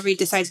properties, or whatever you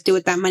decide to do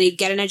with that money.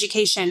 Get an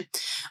education.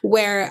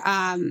 Where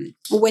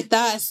with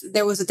us,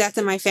 there was a death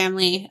in my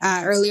family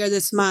earlier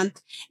this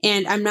month,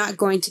 and I'm not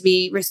going to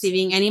be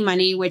receiving any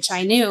money, which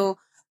I knew.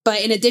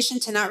 But in addition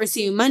to not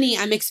receiving money,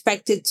 I'm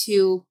expected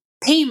to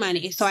pay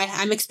money. So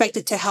I'm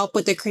expected to help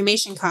with the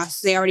cremation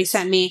costs. They already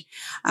sent me,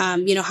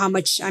 how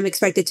much I'm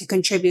expected to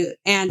contribute.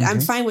 And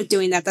I'm fine with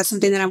doing that. That's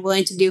something that I'm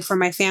willing to do for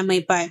my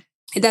family. But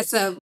that's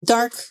a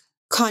dark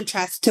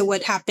contrast to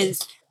what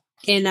happens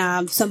in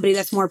somebody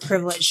that's more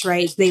privileged,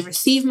 right? They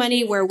receive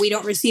money where we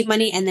don't receive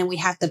money, and then we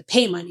have to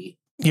pay money.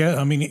 Yeah,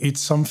 I mean,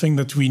 it's something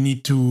that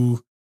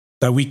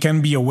that we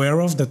can be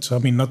aware of. That, I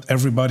mean, not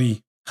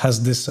everybody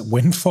has this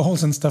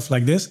windfalls and stuff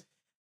like this.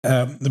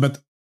 But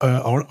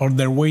are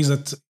there ways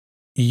that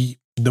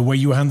the way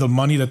you handle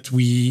money that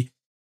we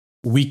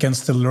can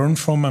still learn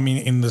from? I mean,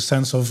 in the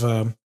sense of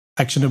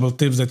actionable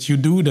tips that you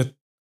do, that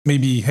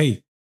maybe,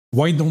 hey,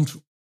 why don't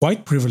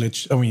white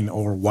privilege,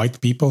 or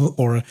white people,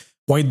 or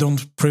why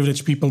don't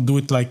privileged people do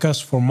it like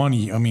us for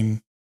money? I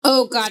mean.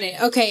 Oh, got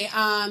it. Okay.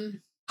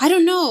 I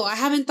don't know. I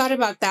haven't thought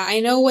about that. I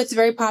know what's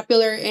very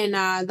popular in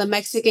the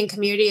Mexican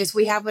community is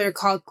we have what are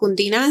called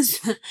cundinas.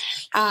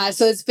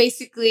 So it's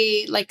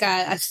basically like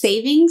a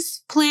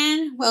savings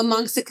plan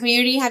amongst the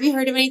community. Have you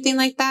heard of anything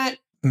like that?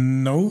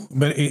 No,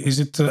 but is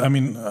it?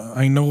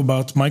 I know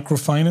about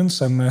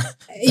microfinance and.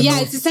 Yeah,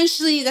 that's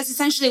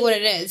essentially what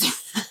it is.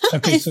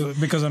 Okay, so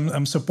because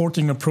I'm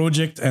supporting a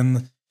project,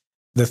 and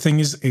the thing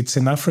is, it's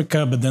in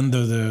Africa, but then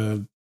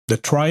the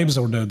tribes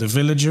or the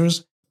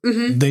villagers,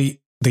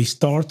 they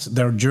start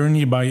their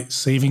journey by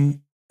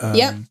saving,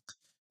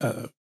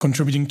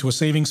 contributing to a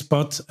savings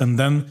pot, and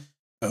then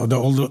all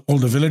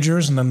the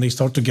villagers, and then they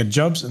start to get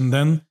jobs, and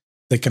then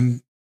they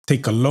can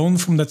take a loan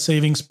from that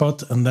savings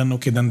pot, and then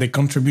then they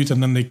contribute,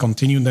 and then they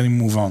continue, then they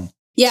move on.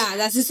 Yeah,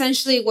 that's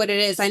essentially what it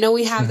is. I know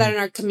we have that in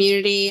our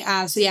community.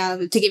 So yeah,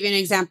 to give you an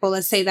example,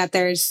 let's say that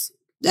there's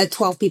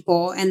 12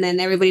 people and then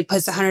everybody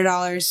puts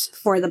 $100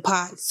 for the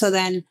pot. So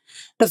then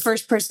the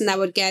first person that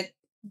would get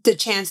the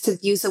chance to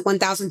use the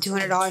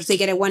 $1,200, they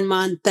get it 1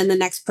 month, then the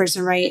next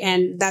person, right?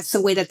 And that's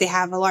the way that they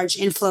have a large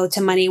inflow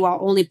to money while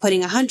only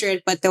putting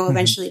 100, but they'll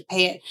eventually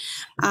pay it.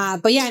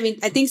 But yeah, I mean,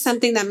 I think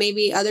something that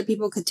maybe other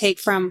people could take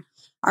from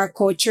our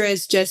culture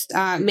is just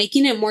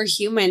making it more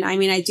human. I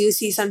mean, I do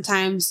see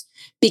sometimes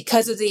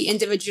because of the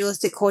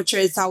individualistic culture,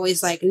 it's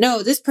always like,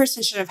 no, this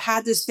person should have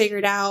had this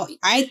figured out.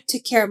 I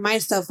took care of my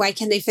stuff. Why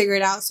can't they figure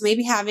it out? So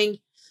maybe having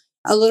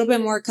a little bit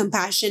more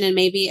compassion and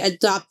maybe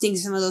adopting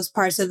some of those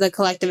parts of the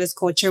collectivist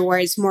culture where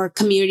it's more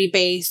community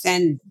based.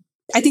 And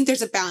I think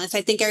there's a balance.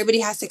 I think everybody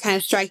has to kind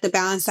of strike the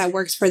balance that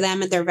works for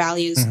them and their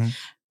values.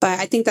 But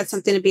I think that's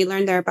something to be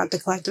learned there about the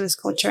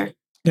collectivist culture.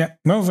 Yeah,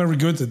 no, very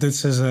good.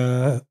 This is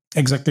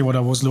exactly what I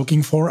was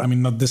looking for. I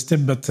mean, not this tip,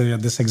 but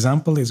this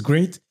example is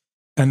great.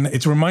 And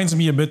it reminds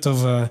me a bit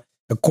of a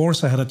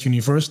course I had at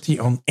university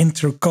on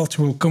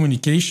intercultural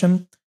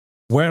communication,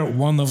 where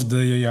one of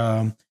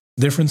the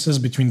differences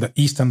between the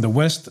East and the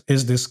West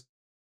is this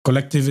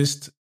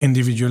collectivist,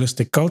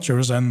 individualistic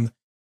cultures. And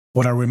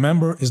what I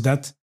remember is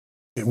that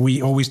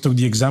we always took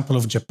the example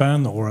of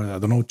Japan or, I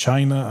don't know,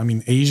 China, I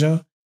mean,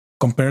 Asia,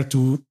 compared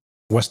to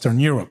Western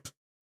Europe.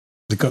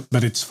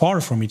 But it's far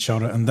from each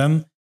other. And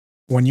then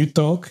when you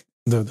talk,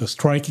 the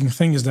striking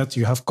thing is that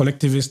you have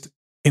collectivists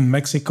in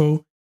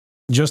Mexico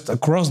just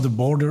across the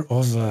border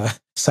of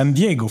San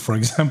Diego, for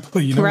example,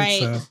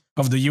 it's,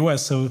 of the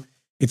US. So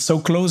it's so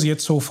close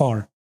yet so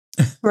far.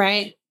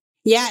 Right.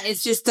 Yeah,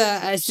 it's just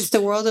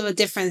a world of a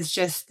difference.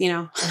 Just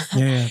Yeah.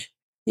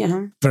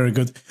 Yeah. Very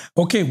good.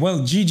 Okay,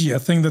 well, Gigi, I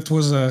think that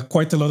was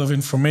quite a lot of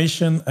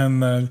information,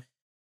 and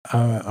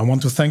I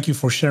want to thank you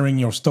for sharing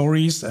your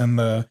stories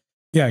and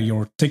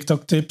your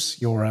TikTok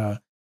tips, your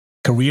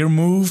career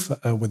move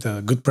with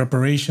a good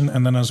preparation,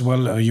 and then as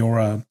well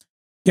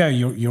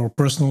your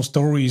personal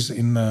stories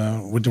in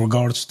with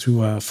regards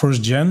to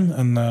first gen.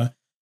 And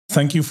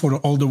thank you for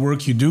all the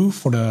work you do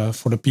for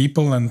the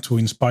people and to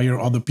inspire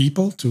other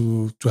people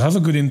to have a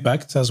good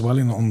impact as well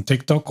on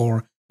TikTok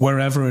or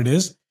wherever it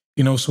is.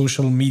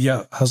 Social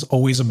media has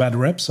always a bad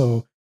rep,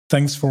 so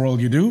thanks for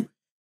all you do.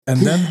 And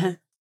then,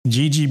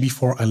 Gigi,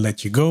 before I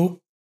let you go,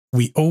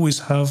 we always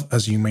have,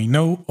 as you may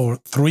know, our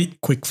 3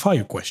 quick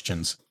fire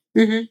questions.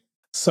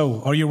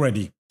 So, are you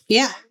ready?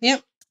 Yeah.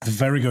 Yep.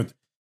 Very good.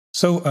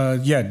 So,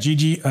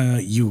 Gigi,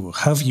 you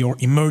have your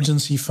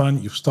emergency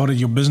fund, you started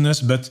your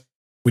business, but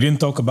we didn't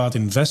talk about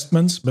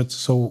investments. But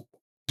so,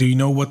 do you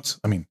know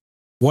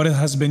what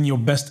has been your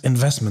best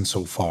investment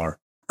so far?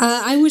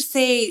 I would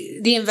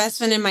say the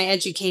investment in my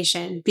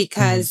education,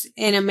 because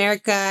in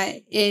America,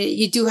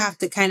 you do have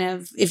to kind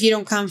of, if you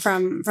don't come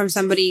from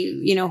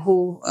somebody,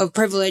 who of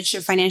privilege,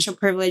 of financial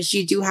privilege,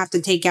 you do have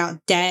to take out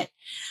debt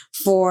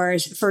for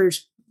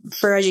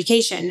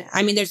education.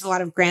 I mean, there's a lot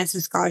of grants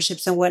and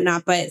scholarships and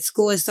whatnot, but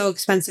school is so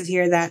expensive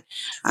here that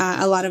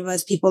a lot of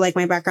us, people like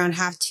my background,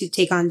 have to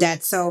take on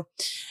debt. So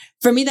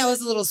for me, that was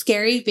a little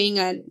scary, being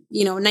a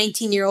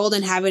 19-year-old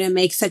and having to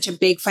make such a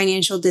big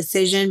financial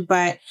decision.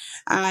 But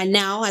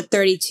now at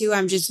 32,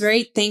 I'm just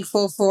very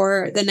thankful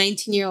for the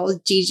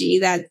 19-year-old Gigi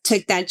that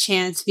took that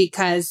chance,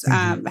 because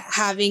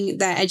having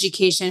that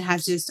education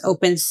has just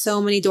opened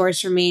so many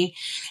doors for me.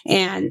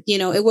 And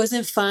it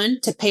wasn't fun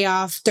to pay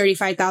off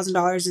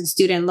 $35,000 in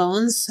student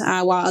loans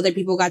while other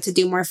people got to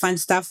do more fun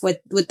stuff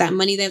with that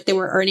money that they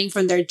were earning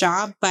from their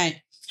job. But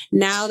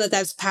now that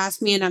that's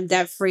past me and I'm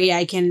debt free,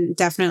 I can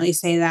definitely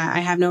say that I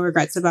have no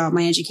regrets about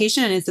my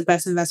education, and it's the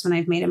best investment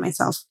I've made in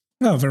myself.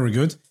 Oh, very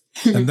good.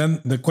 And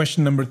then the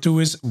question number 2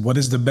 is, what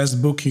is the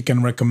best book you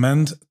can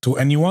recommend to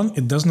anyone?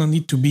 It does not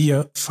need to be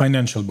a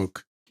financial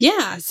book.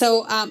 Yeah.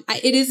 So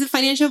it is a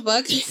financial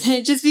book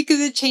just because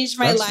it changed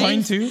my life. That's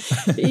fine too.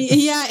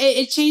 Yeah,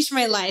 it changed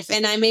my life.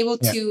 And I'm able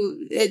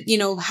to,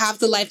 have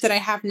the life that I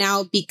have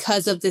now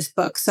because of this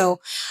book. So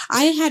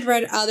I had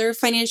read other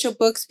financial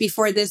books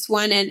before this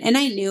one. And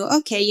I knew,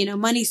 okay,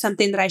 money's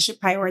something that I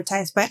should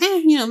prioritize, but,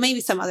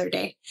 maybe some other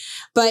day.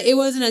 But it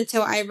wasn't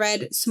until I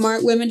read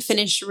Smart Women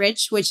Finish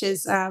Rich, which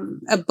is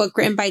a book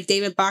written by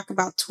David Bach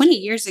about 20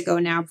 years ago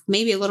now,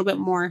 maybe a little bit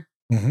more.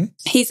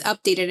 He's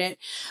updated it.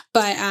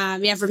 But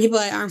for people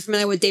that aren't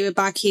familiar with David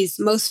Bach, he's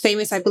most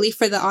famous, I believe,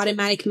 for The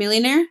Automatic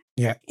Millionaire.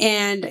 Yeah.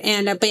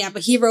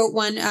 But he wrote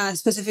one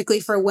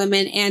specifically for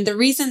women. And the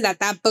reason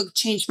that book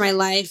changed my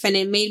life and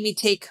it made me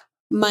take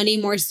money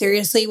more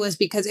seriously was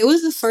because it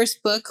was the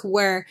first book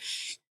where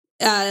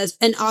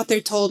an author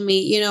told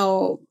me,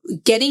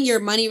 getting your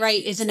money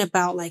right isn't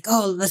about like,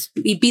 oh, let's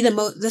be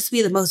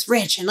the most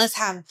rich and let's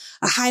have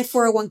a high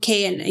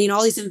 401k and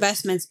all these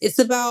investments. It's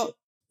about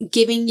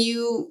giving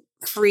you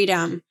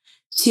freedom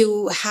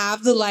to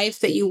have the life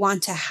that you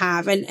want to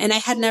have. And I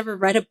had never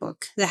read a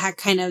book that had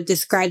kind of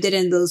described it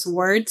in those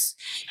words.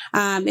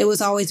 It was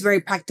always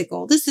very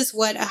practical. This is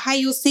what a high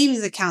yield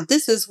savings account,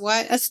 this is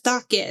what a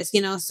stock is,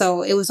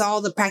 so it was all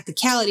the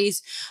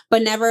practicalities,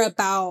 but never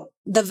about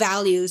the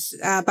values,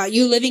 about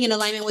you living in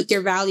alignment with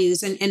your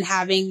values and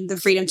having the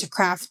freedom to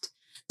craft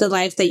the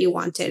life that you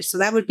wanted. So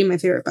that would be my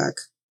favorite book.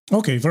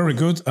 Okay, very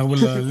good. I will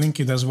link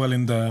it as well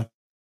in the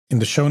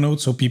show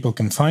notes so people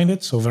can find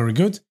it. So very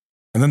good.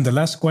 And then the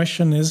last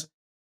question is,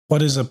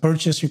 what is a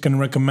purchase you can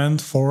recommend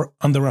for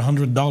under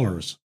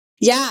 $100?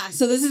 Yeah,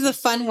 so this is a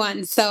fun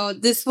one. So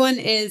this one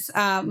is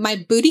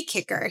my booty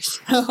kicker.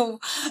 So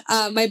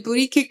my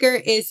booty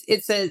kicker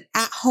it's an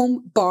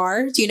at-home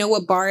bar. Do you know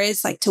what bar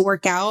is, like to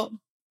work out?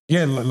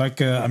 Yeah, like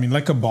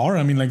a bar.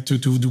 I mean, like to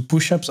do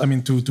push-ups. I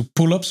mean, to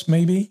pull-ups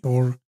maybe,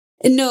 or.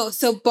 No,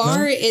 so bar,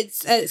 No?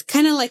 it's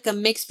kind of like a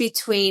mix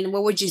between,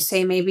 what would you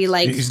say, maybe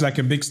like... It's like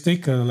a big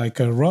stick, like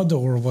a rod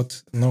or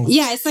what? No.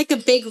 Yeah, it's like a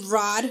big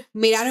rod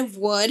made out of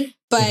wood,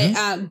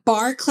 but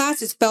bar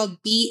class is spelled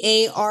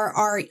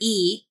BARRE.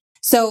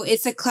 So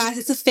it's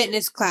a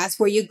fitness class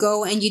where you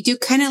go and you do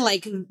kind of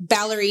like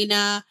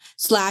ballerina /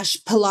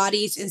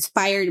 Pilates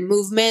inspired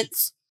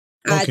movements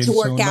to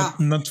work out.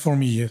 Not for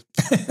me.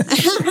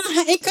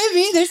 It could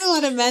be. There's a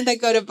lot of men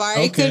that go to bar.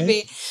 Okay. It could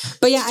be.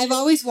 But yeah, I've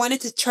always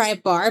wanted to try a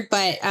bar,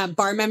 but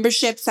bar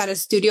memberships at a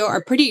studio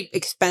are pretty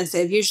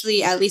expensive,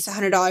 usually at least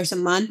 $100 a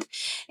month.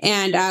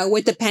 And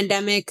with the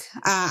pandemic,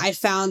 I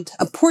found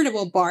a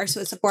portable bar. So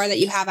it's a bar that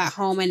you have at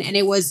home, and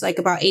it was like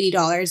about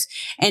 $80.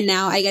 And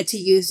now I get to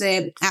use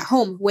it at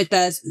home with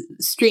a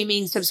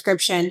streaming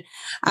subscription.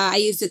 I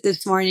used it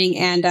this morning,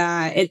 and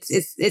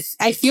it's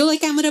I feel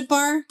like I'm at a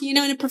bar, in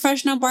a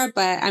professional bar,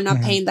 but I'm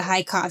not paying the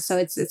high cost. So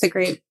it's a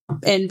great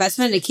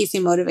investment. It keeps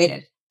me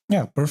motivated.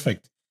 Yeah,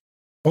 perfect.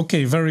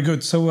 Okay, very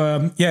good.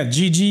 So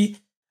Gigi,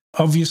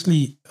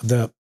 obviously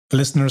the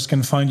listeners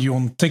can find you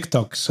on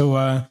TikTok.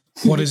 So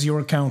what is your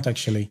account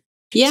actually?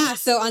 Yeah,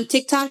 so on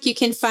TikTok, you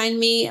can find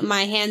me.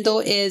 My handle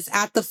is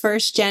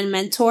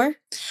 @the1stGenMentor.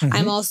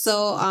 I'm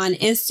also on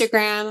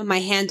Instagram. My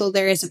handle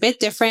there is a bit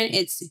different.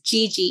 It's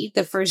Gigi,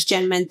 the First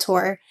Gen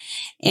Mentor.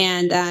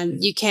 And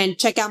you can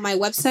check out my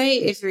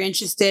website if you're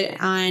interested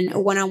on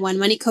one-on-one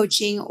money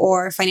coaching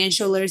or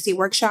financial literacy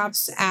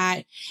workshops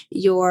at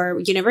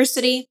your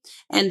university.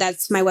 And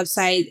that's my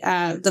website,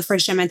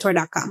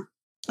 thefirstgenmentor.com.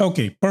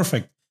 Okay,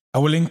 perfect. I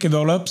will link it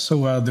all up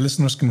so the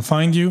listeners can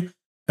find you.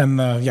 And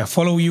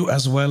follow you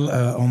as well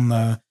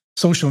on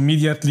social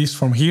media, at least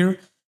from here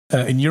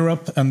in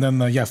Europe. And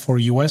then, for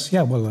US,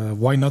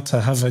 why not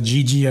have a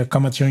Gigi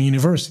come at your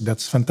university?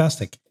 That's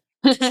fantastic.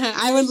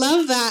 I would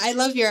love that. I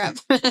love Europe.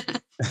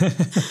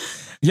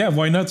 Yeah,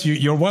 why not?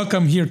 You're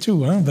welcome here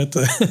too, huh? But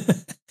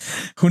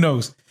who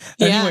knows?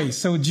 Yeah. Anyway,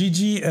 so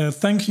Gigi,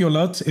 thank you a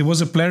lot. It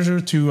was a pleasure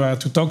to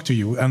talk to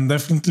you. And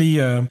definitely,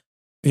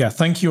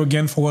 thank you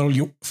again for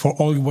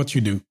all what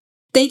you do.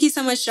 Thank you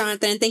so much,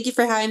 Jonathan. Thank you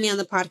for having me on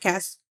the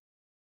podcast.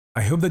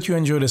 I hope that you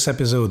enjoyed this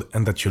episode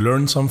and that you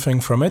learned something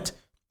from it.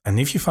 And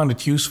if you found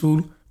it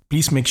useful,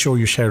 please make sure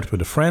you share it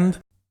with a friend,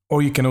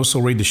 or you can also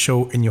rate the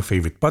show in your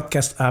favorite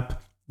podcast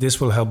app. This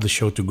will help the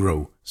show to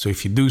grow. So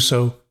if you do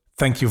so,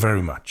 thank you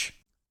very much.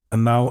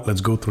 And now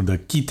let's go through the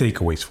key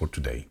takeaways for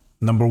today.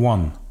 Number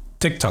 1,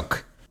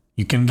 TikTok.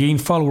 You can gain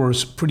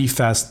followers pretty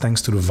fast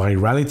thanks to the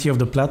virality of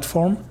the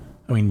platform.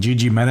 I mean,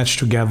 Gigi managed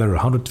to gather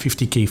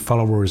 150k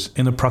followers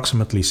in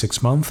approximately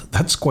 6 months.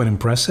 That's quite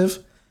impressive.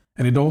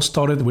 And it all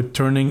started with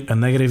turning a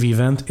negative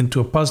event into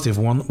a positive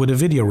one with a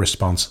video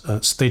response,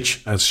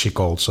 Stitch as she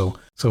called. So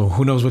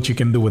who knows what you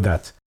can do with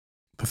that.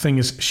 The thing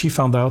is, she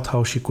found out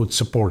how she could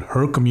support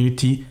her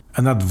community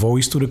and add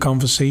voice to the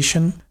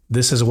conversation.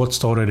 This is what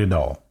started it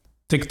all.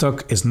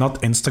 TikTok is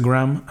not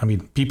Instagram. I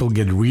mean, people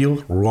get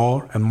real,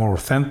 raw, and more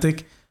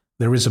authentic.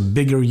 There is a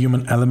bigger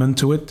human element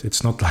to it.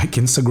 It's not like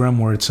Instagram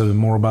where it's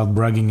more about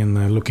bragging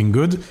and looking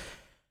good.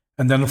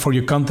 And then for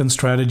your content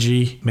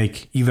strategy,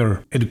 make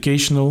either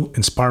educational,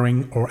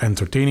 inspiring, or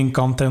entertaining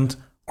content,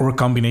 or a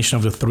combination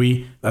of the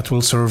three that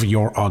will serve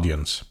your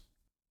audience.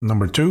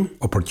 Number 2,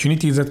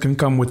 opportunities that can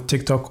come with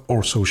TikTok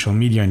or social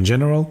media in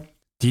general.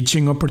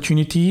 Teaching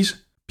opportunities.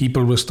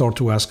 People will start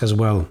to ask as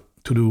well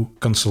to do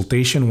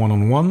consultation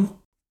one-on-one.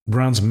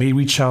 Brands may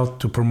reach out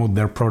to promote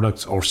their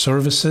products or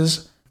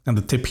services. And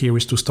the tip here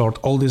is to start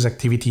all these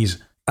activities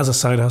as a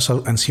side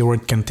hustle and see where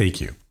it can take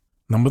you.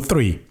 Number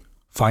 3,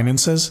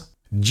 finances.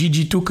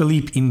 Gigi took a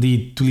leap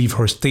indeed to leave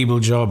her stable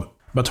job,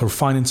 but her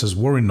finances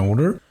were in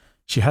order.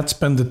 She had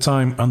spent the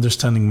time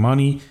understanding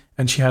money,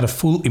 and she had a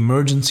full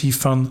emergency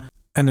fund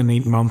and an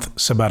 8-month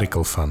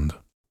sabbatical fund.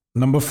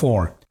 Number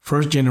 4,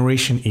 first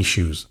generation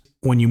issues.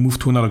 When you move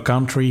to another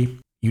country,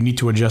 you need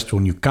to adjust to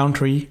a new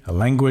country, a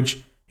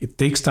language. It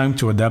takes time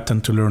to adapt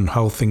and to learn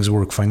how things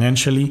work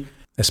financially,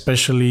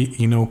 especially,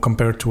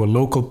 compared to a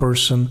local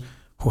person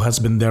who has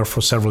been there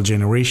for several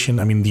generations.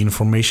 I mean, the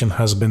information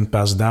has been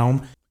passed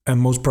down, and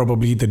most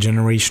probably the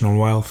generational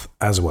wealth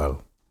as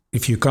well.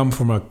 If you come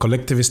from a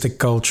collectivistic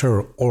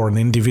culture or an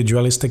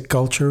individualistic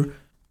culture,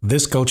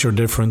 this culture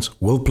difference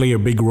will play a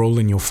big role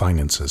in your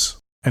finances.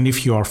 And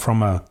if you are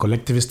from a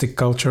collectivistic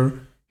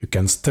culture, you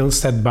can still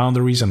set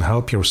boundaries and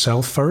help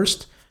yourself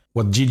first.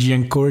 What Gigi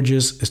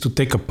encourages is to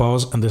take a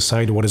pause and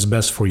decide what is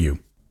best for you.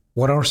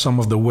 What are some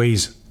of the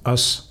ways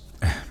us,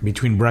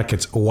 between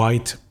brackets,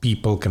 white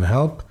people can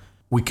help?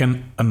 We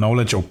can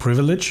acknowledge our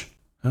privilege,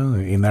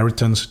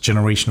 inheritance,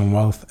 generational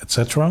wealth,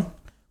 etc.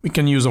 We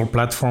can use our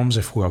platforms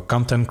if we are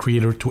content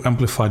creator to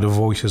amplify the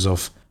voices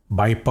of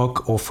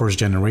BIPOC or first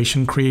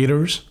generation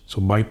creators.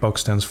 So BIPOC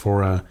stands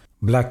for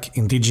Black,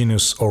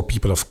 Indigenous or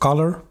people of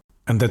color.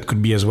 And that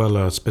could be as well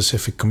a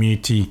specific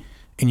community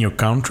in your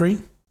country.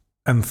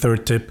 And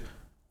third tip,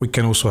 we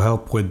can also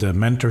help with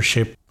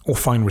mentorship or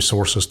find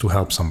resources to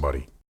help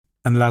somebody.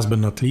 And last but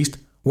not least,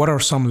 what are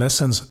some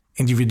lessons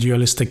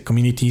individualistic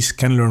communities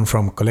can learn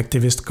from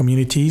collectivist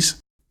communities?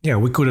 Yeah,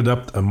 we could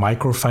adopt a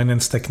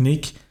microfinance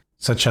technique,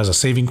 such as a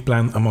saving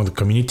plan among the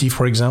community,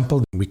 for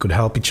example. We could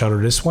help each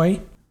other this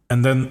way.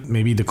 And then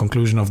maybe the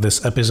conclusion of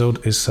this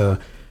episode is,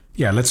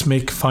 let's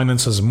make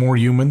finances more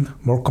human,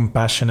 more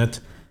compassionate,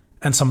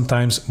 and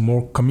sometimes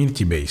more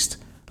community-based.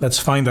 Let's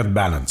find that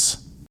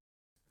balance.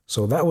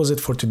 So that was it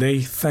for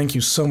today. Thank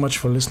you so much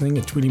for listening.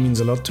 It really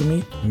means a lot to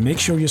me. Make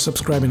sure you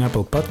subscribe in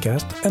Apple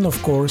Podcast. And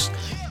of course,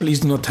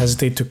 please do not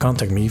hesitate to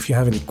contact me. If you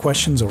have any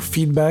questions or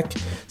feedback,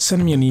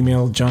 send me an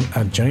email,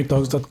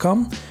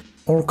 john@johnnytalks.com,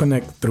 or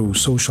connect through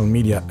social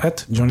media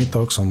at Johnny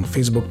Talks on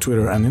Facebook,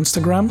 Twitter, and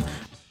Instagram.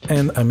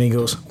 And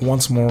amigos,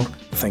 once more,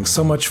 thanks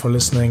so much for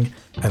listening,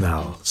 and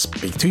I'll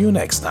speak to you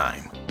next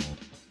time.